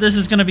 this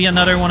is going to be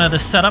another one of the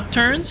setup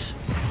turns.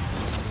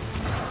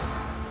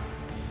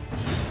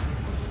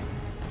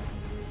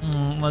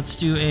 Let's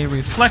do a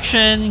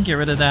Reflection, get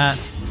rid of that.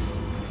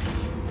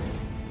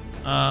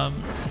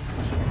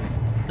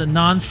 The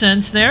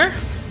nonsense there.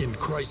 In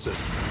crisis,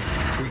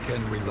 we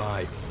can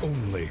rely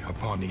only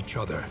upon each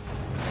other.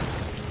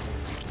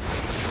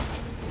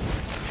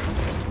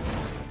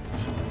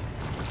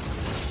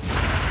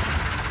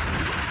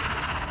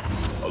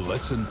 A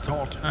lesson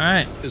taught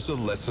is a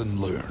lesson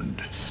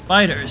learned.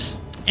 Spiders.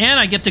 And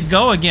I get to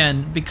go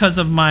again because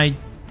of my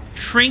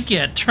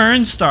Trinket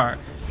turn start.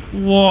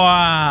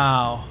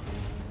 Wow.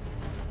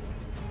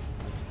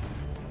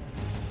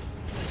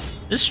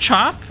 This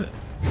chop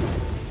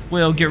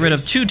will get rid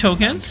of 2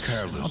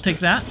 tokens. I'll take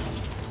that.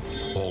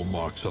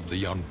 Hallmarks of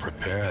the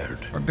unprepared.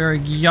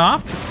 Barbaric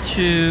Yop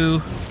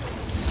to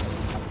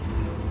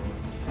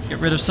get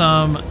rid of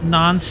some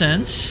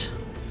nonsense.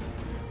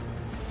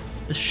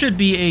 This should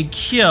be a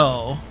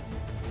kill.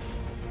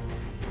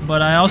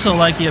 But I also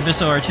like the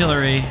Abyssal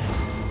Artillery.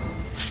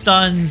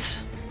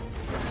 Stuns.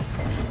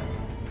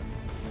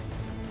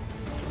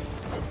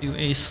 Do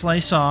a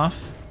Slice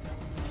Off.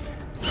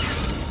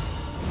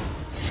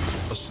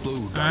 A slow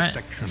Alright,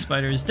 dissection.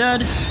 Spider is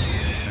dead.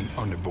 An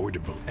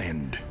unavoidable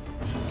end.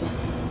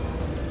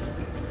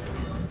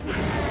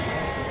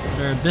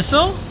 Another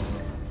Abyssal.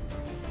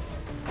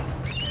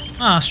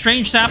 Ah,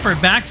 strange sapper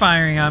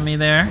backfiring on me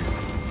there.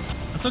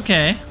 That's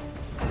okay.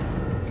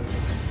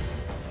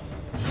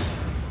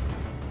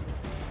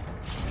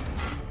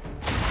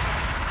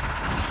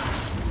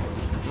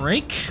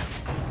 Break.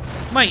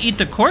 Might eat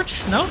the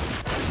corpse, no?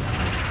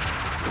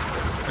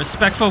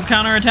 Respectful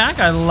counterattack,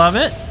 I love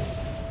it.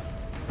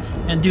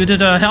 And due to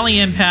the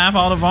Hellion path,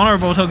 all the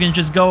vulnerable tokens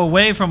just go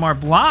away from our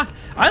block.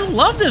 I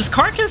love this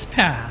carcass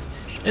path.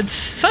 It's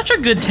such a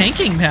good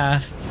tanking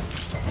path.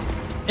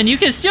 And you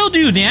can still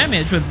do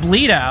damage with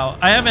bleed out.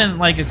 I haven't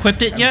like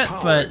equipped it yet,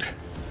 but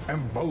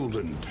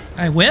emboldened.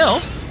 I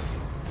will.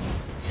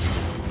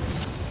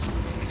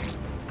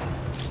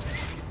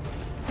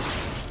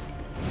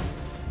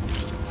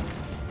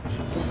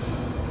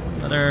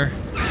 Another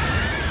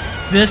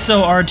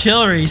Abyssal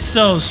artillery,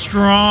 so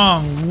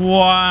strong.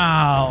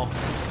 Wow.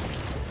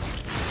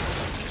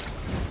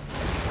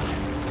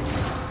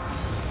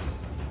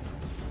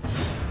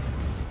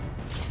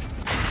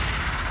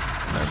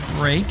 Another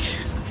break.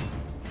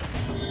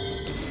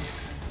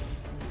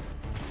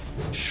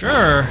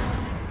 Sure.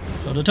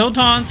 Go to toe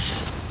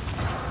taunts.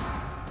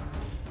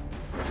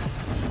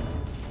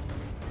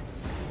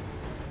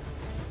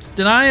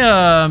 Did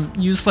I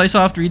use slice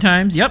off 3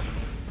 times? Yep.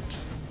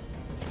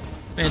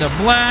 Fade of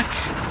black.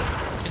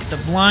 Get the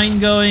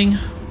blind going.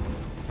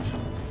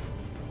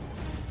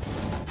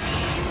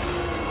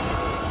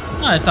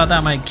 I thought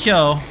that might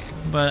kill,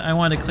 but I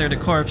wanted to clear the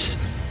corpse.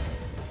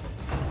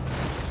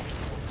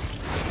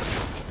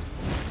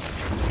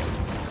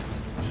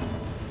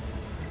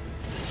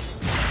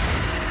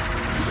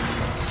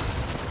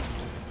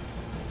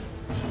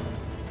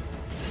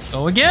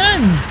 Go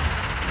again!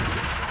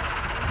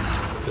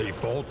 They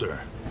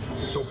falter,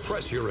 so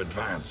press your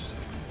advance.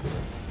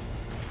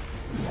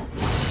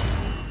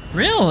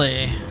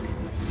 Really?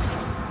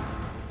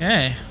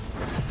 Okay.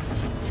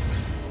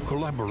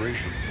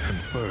 Collaboration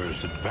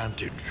confers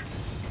advantage.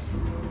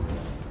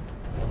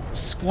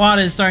 Squad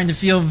is starting to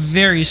feel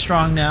very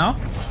strong now.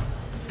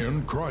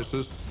 In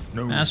crisis,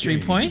 no Mastery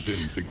gain points.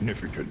 is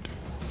insignificant.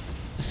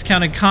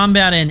 Discounted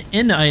combat and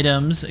in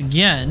items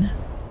again.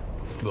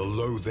 The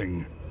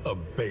loathing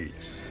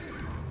abates.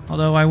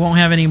 Although I won't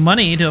have any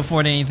money to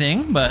afford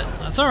anything, but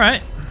that's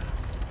alright.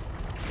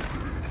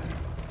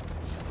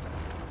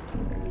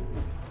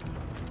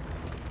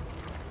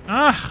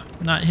 Ah,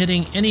 not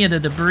hitting any of the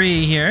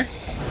debris here.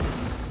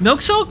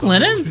 Milk soak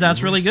linens,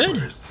 that's really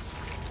good.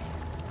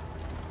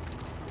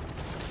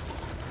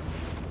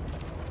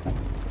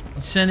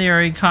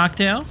 Incendiary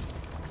cocktail.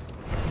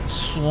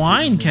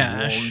 Swine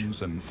cache.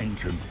 Warrens and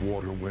ancient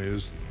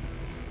waterways,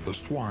 the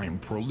swine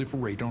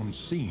proliferate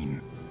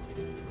unseen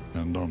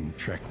and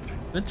unchecked.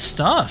 Good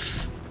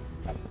stuff.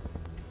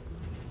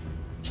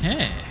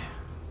 Okay.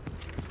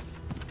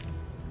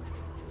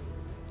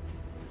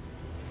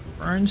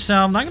 Burn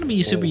salve, not going to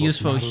be super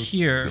useful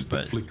here, is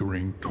but the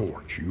flickering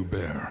torch you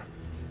bear.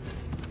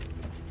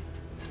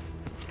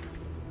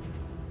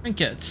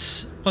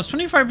 trinkets. Plus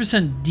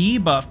 25%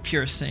 debuff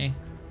piercing.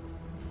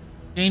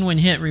 Gain when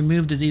hit,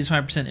 remove disease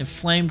 5%. If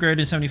flame greater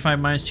than 75,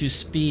 -2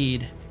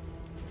 speed.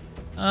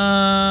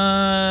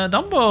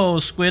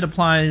 Dumbo Squid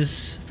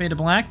applies Fade to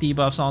Black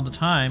debuffs all the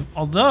time.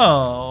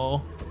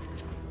 Although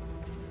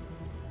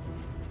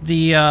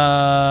the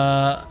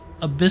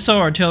Abyssal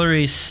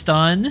Artillery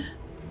stun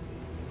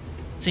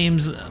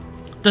seems...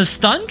 Does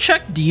stun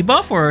check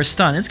debuff or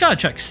stun? It's gotta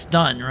check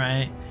stun,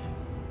 right?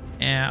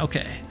 Yeah,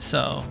 okay.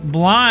 So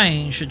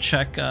blind should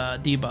check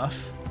debuff.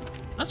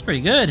 That's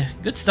pretty good.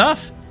 Good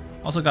stuff.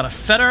 Also got a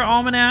Fetter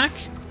Almanac.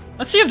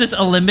 Let's see if this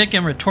Alembic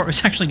and Retort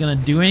is actually gonna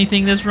do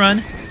anything this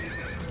run.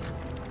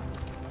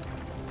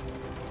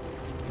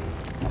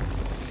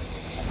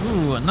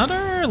 Ooh,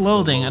 another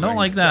loathing. I don't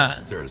like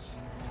that.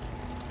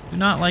 Do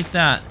not like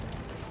that.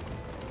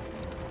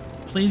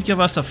 Please give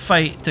us a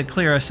fight to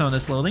clear some of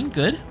this loathing.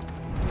 Good.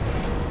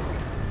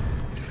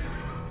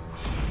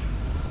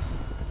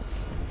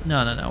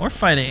 No, no, no. We're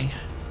fighting.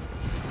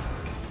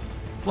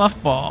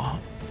 Bluff Ball.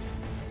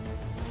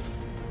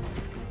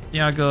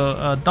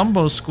 Iago,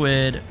 Dumbo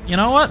Squid. You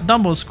know what?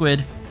 Dumbo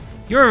Squid.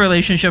 Your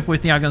relationship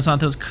with Iago and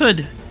Santos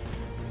could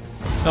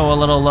go a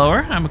little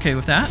lower. I'm okay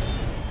with that.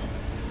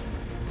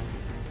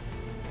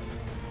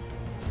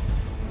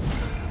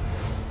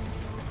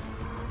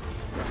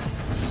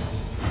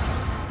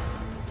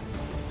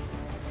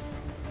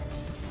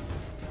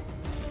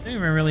 I don't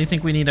even really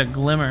think we need a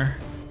Glimmer.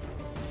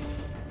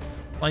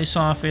 Slice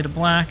off, Fade to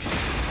Black.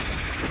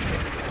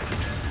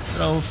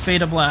 Throw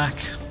Fade to Black.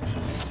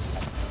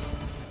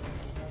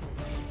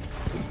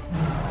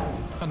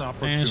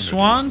 And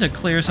Swan to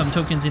clear some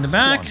tokens in the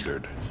back.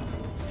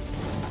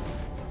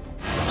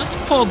 Let's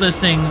pull this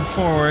thing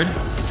forward.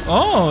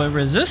 Oh, it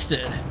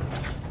resisted.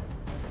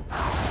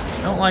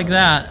 Don't like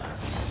that.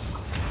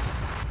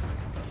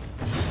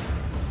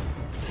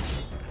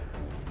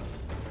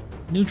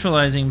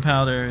 Neutralizing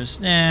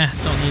powders. Nah,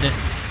 don't need it.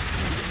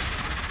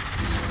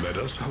 Let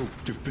us hope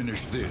to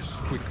finish this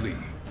quickly.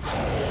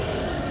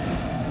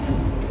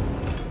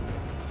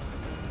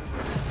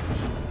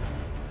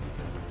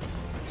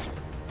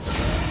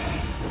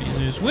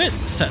 Soldier's Wit.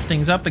 Set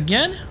things up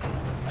again.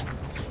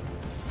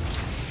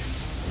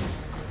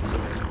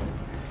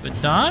 Good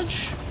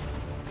dodge.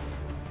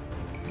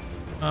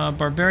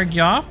 Barbaric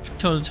Yop.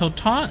 Toe-to-toe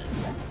taunt.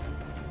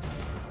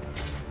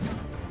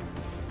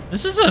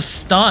 This is a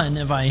stun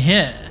if I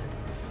hit.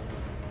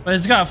 But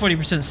it's got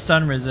 40%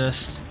 stun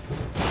resist.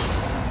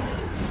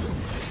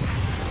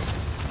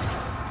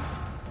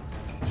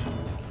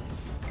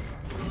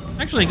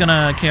 Actually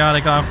gonna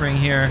Chaotic Offering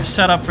here.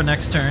 Set up for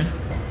next turn.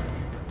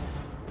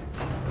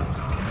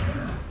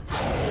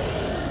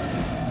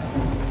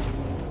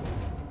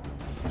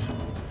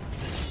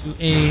 Do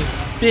a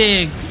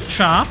big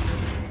chop.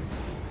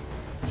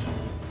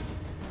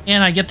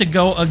 And I get to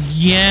go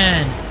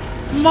again.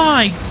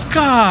 My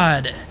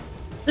god!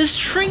 This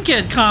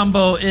trinket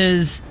combo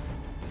is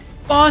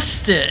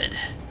busted.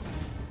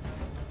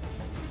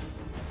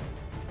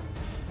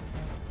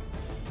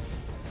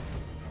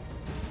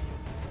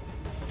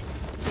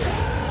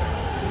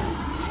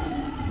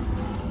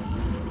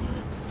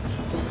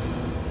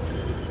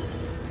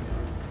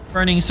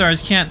 Burning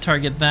Stars can't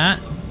target that.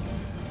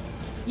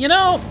 You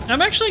know,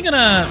 I'm actually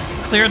gonna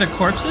clear the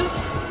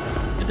corpses.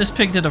 Get this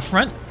pig to the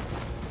front.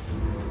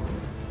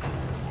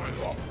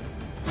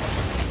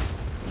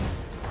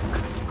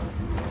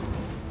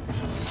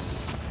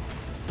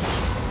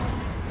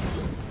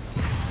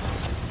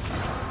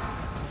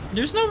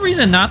 There's no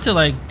reason not to,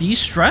 like,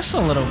 de-stress a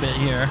little bit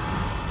here.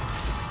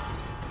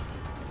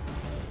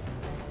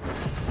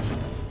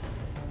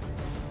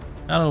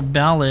 Battle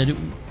Ballad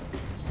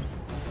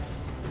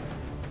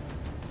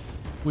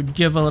would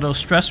give a little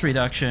stress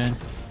reduction,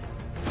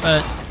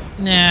 but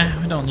nah,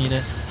 we don't need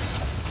it.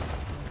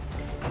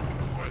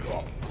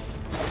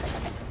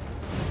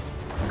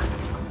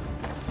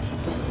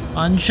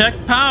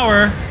 Unchecked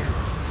power.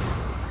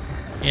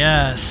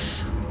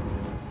 Yes.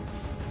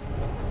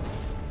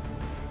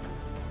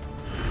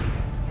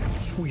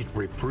 Sweet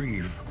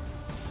reprieve.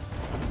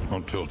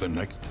 Until the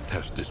next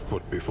test is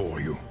put before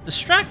you.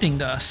 Distracting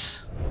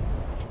Dust.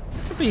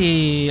 Could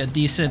be a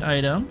decent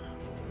item.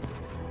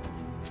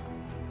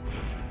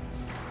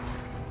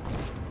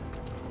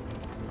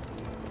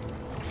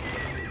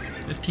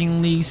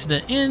 Leads to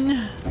the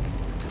inn.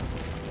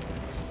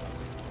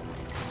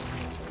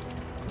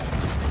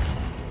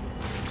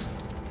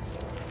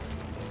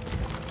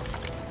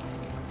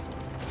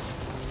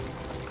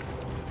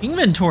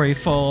 Inventory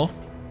full.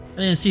 I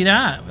didn't see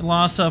that. We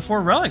lost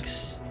 4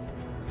 relics.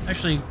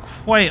 Actually,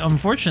 quite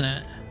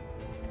unfortunate.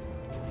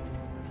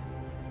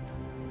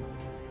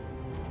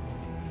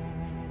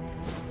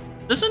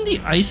 Doesn't the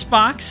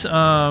icebox,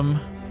 yeah,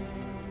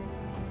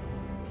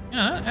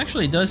 that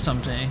actually does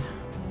something.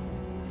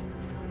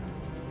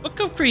 Book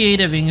of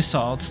Creative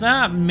Insults.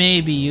 That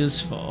may be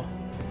useful.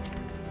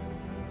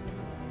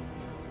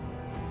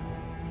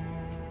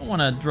 I don't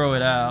want to throw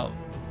it out.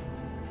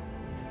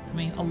 I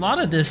mean, a lot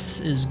of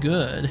this is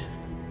good.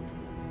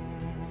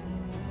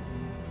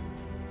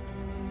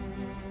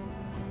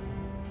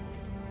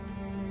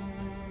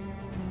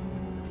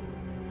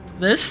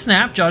 This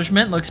Snap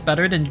Judgment looks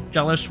better than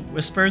Jealous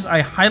Whispers.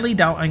 I highly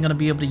doubt I'm going to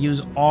be able to use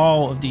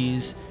all of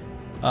these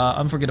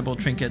unforgettable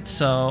trinkets,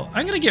 so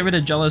I'm gonna get rid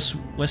of Jealous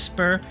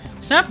Whisper.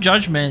 Snap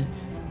Judgment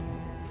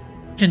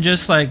can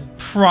just like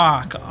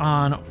proc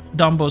on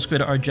Dumbo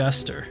Squid or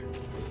Jester.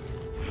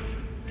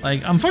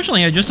 Like,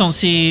 unfortunately, I just don't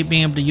see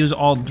being able to use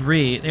all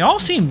 3. They all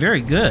seem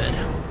very good.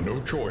 No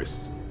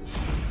choice.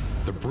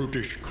 The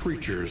brutish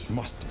creatures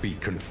must be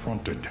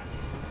confronted.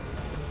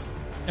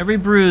 Every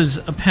bruise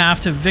a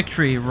path to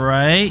victory,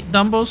 right,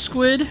 Dumbo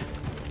Squid?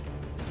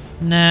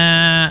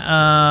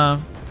 Nah,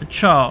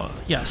 Chaw,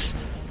 yes.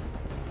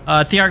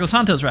 Thiago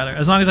Santos, rather.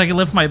 As long as I can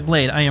lift my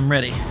blade, I am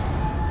ready.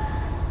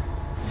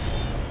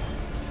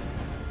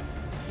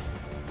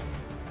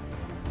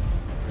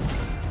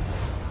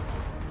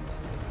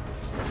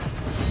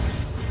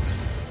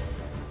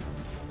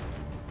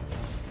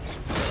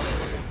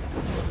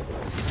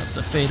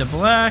 The Fade of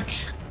Black.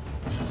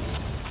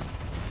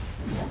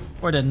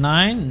 4 to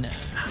 9. Nah.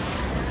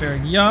 Very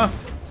yup.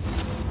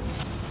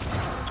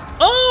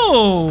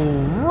 Oh,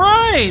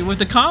 right! With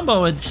the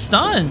combo, it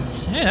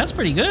stuns. Hey, that's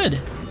pretty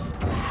good.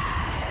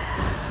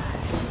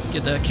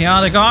 Get the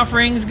Chaotic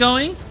Offerings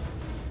going.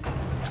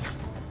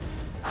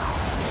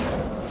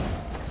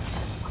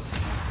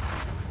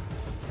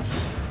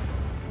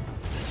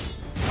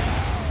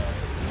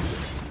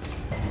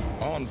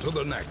 On to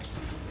the next.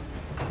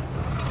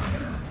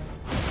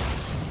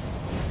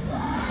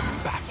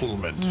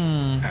 Bafflement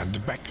and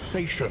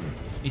vexation.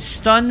 A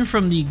stun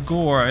from the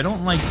gore. I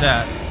don't like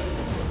that.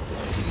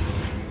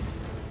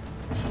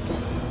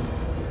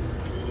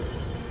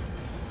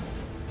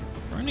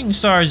 Burning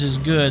Stars is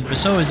good, but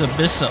so is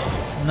Abyssal.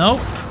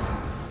 Nope.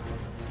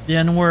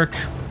 Didn't work.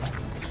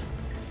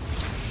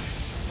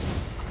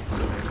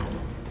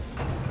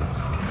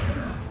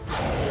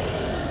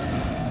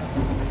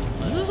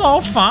 This is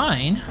all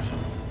fine.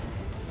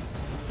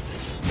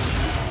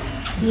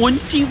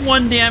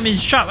 21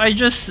 damage chop. I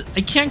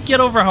can't get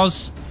over how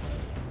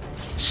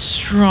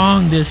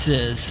strong this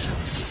is.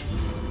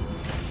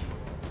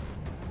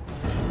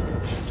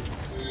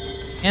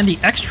 And the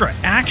extra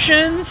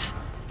actions?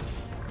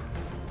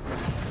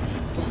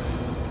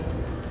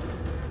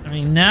 I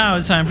mean, now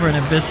it's time for an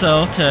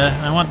Abysso to...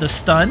 I want the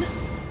stun.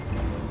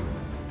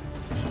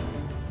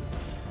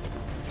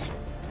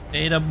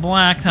 Fade of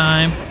black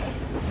time.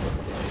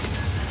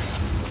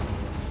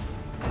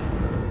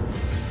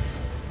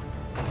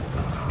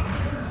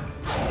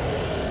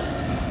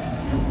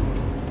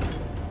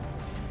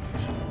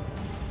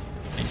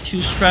 Two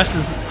stress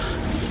is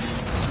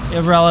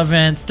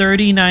irrelevant.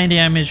 39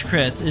 damage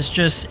crits. It's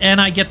just,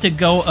 and I get to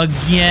go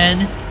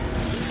again.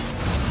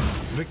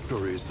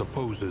 Victory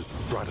supposes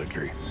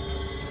strategy.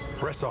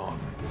 Press on.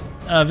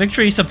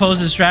 Victory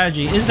supposes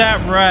strategy. Is that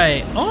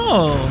right?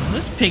 Oh,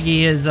 this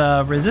piggy is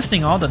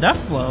resisting all the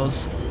death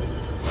blows.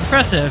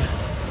 Impressive.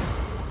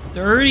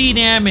 30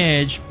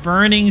 damage.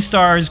 Burning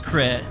Stars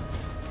crit.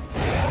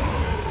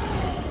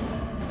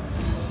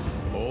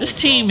 This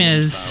team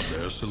is...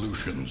 Their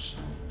solutions.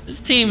 This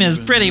team is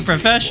pretty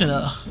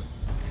professional.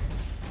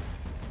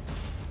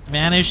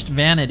 Vanished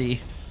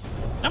Vanity.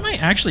 That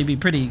might actually be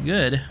pretty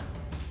good.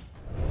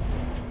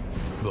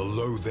 The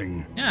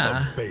loathing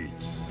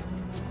abates.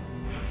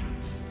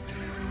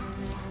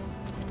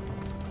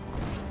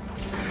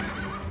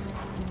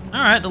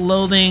 Alright, the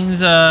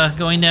loathing's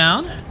going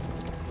down.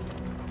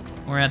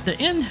 We're at the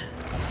inn.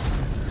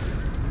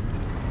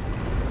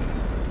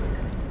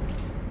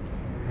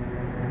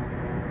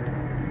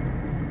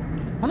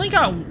 Only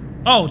got...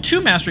 Oh, 2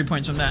 mastery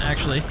points from that,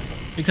 actually.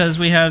 Because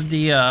we have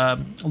the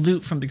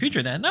loot from the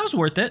creature den. That was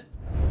worth it.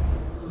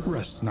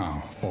 Rest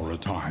now for a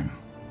time.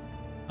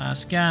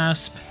 Last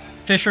gasp.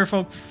 Fisher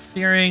folk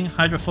fearing,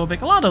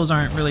 hydrophobic. A lot of those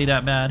aren't really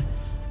that bad.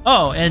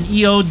 Oh, and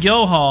EO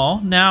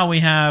Gyohal. Now we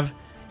have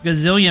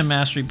gazillion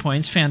mastery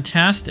points.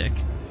 Fantastic.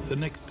 The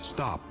next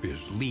stop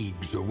is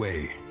leagues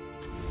away.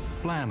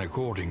 Plan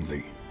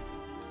accordingly.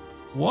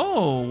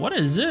 Whoa, what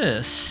is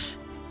this?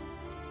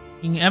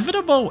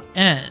 Inevitable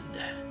end.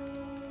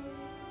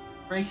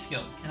 Break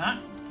skills.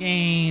 Cannot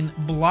gain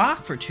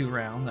block for 2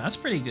 rounds. That's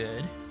pretty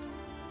good.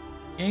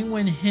 Gain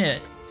when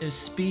hit. If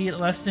speed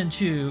less than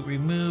 2,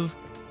 remove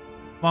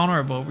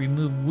vulnerable,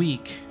 remove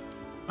weak.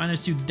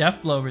 -2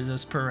 death blow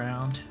resist per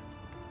round.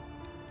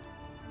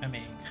 I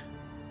mean,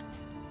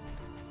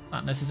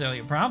 not necessarily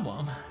a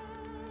problem.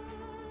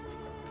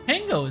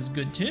 Pango is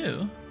good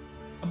too.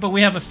 But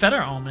we have a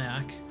Fetter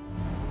Almanac.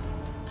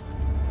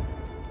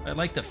 I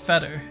like the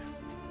Fetter.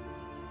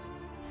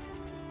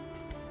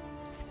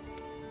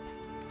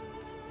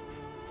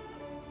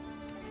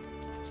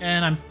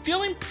 And I'm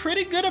feeling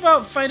pretty good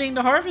about fighting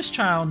the Harvest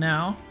Child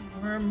now.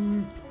 We're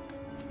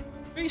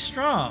pretty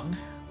strong.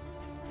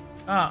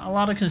 A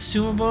lot of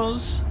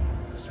consumables.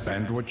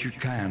 Spend what you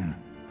can,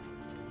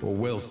 for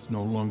wealth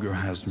no longer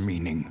has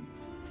meaning.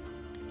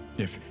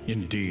 If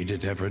indeed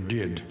it ever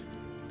did.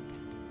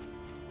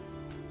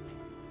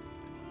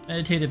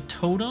 Meditative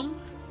Totem.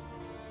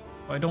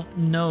 I don't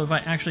know if I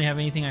actually have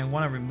anything I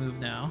want to remove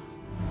now.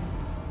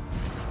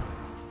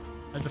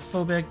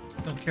 Hydrophobic,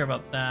 don't care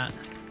about that.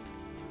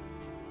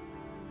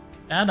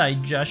 Bad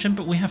digestion,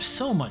 but we have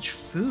so much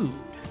food.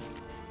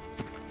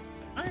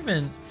 I don't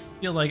even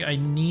feel like I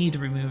need to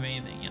remove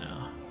anything, you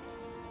know.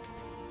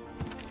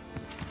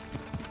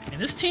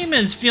 And this team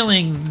is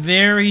feeling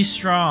very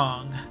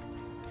strong.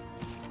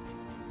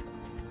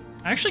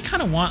 I actually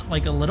kind of want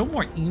like a little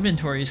more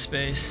inventory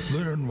space.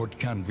 Learn what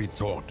can be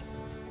taught,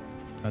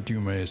 that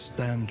you may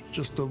stand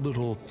just a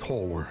little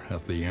taller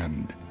at the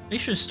end.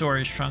 Spacious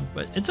storage trunk,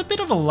 but it's a bit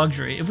of a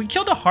luxury. If we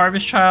kill the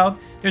Harvest Child,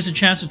 there's a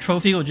chance the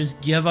trophy will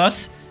just give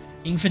us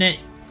infinite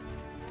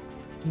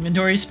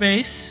inventory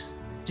space.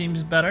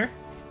 Seems better.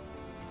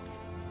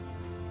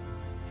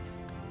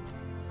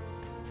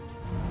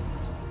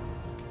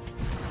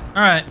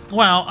 Alright,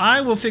 well,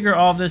 I will figure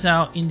all of this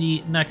out in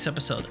the next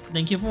episode.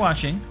 Thank you for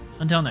watching.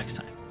 Until next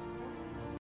time.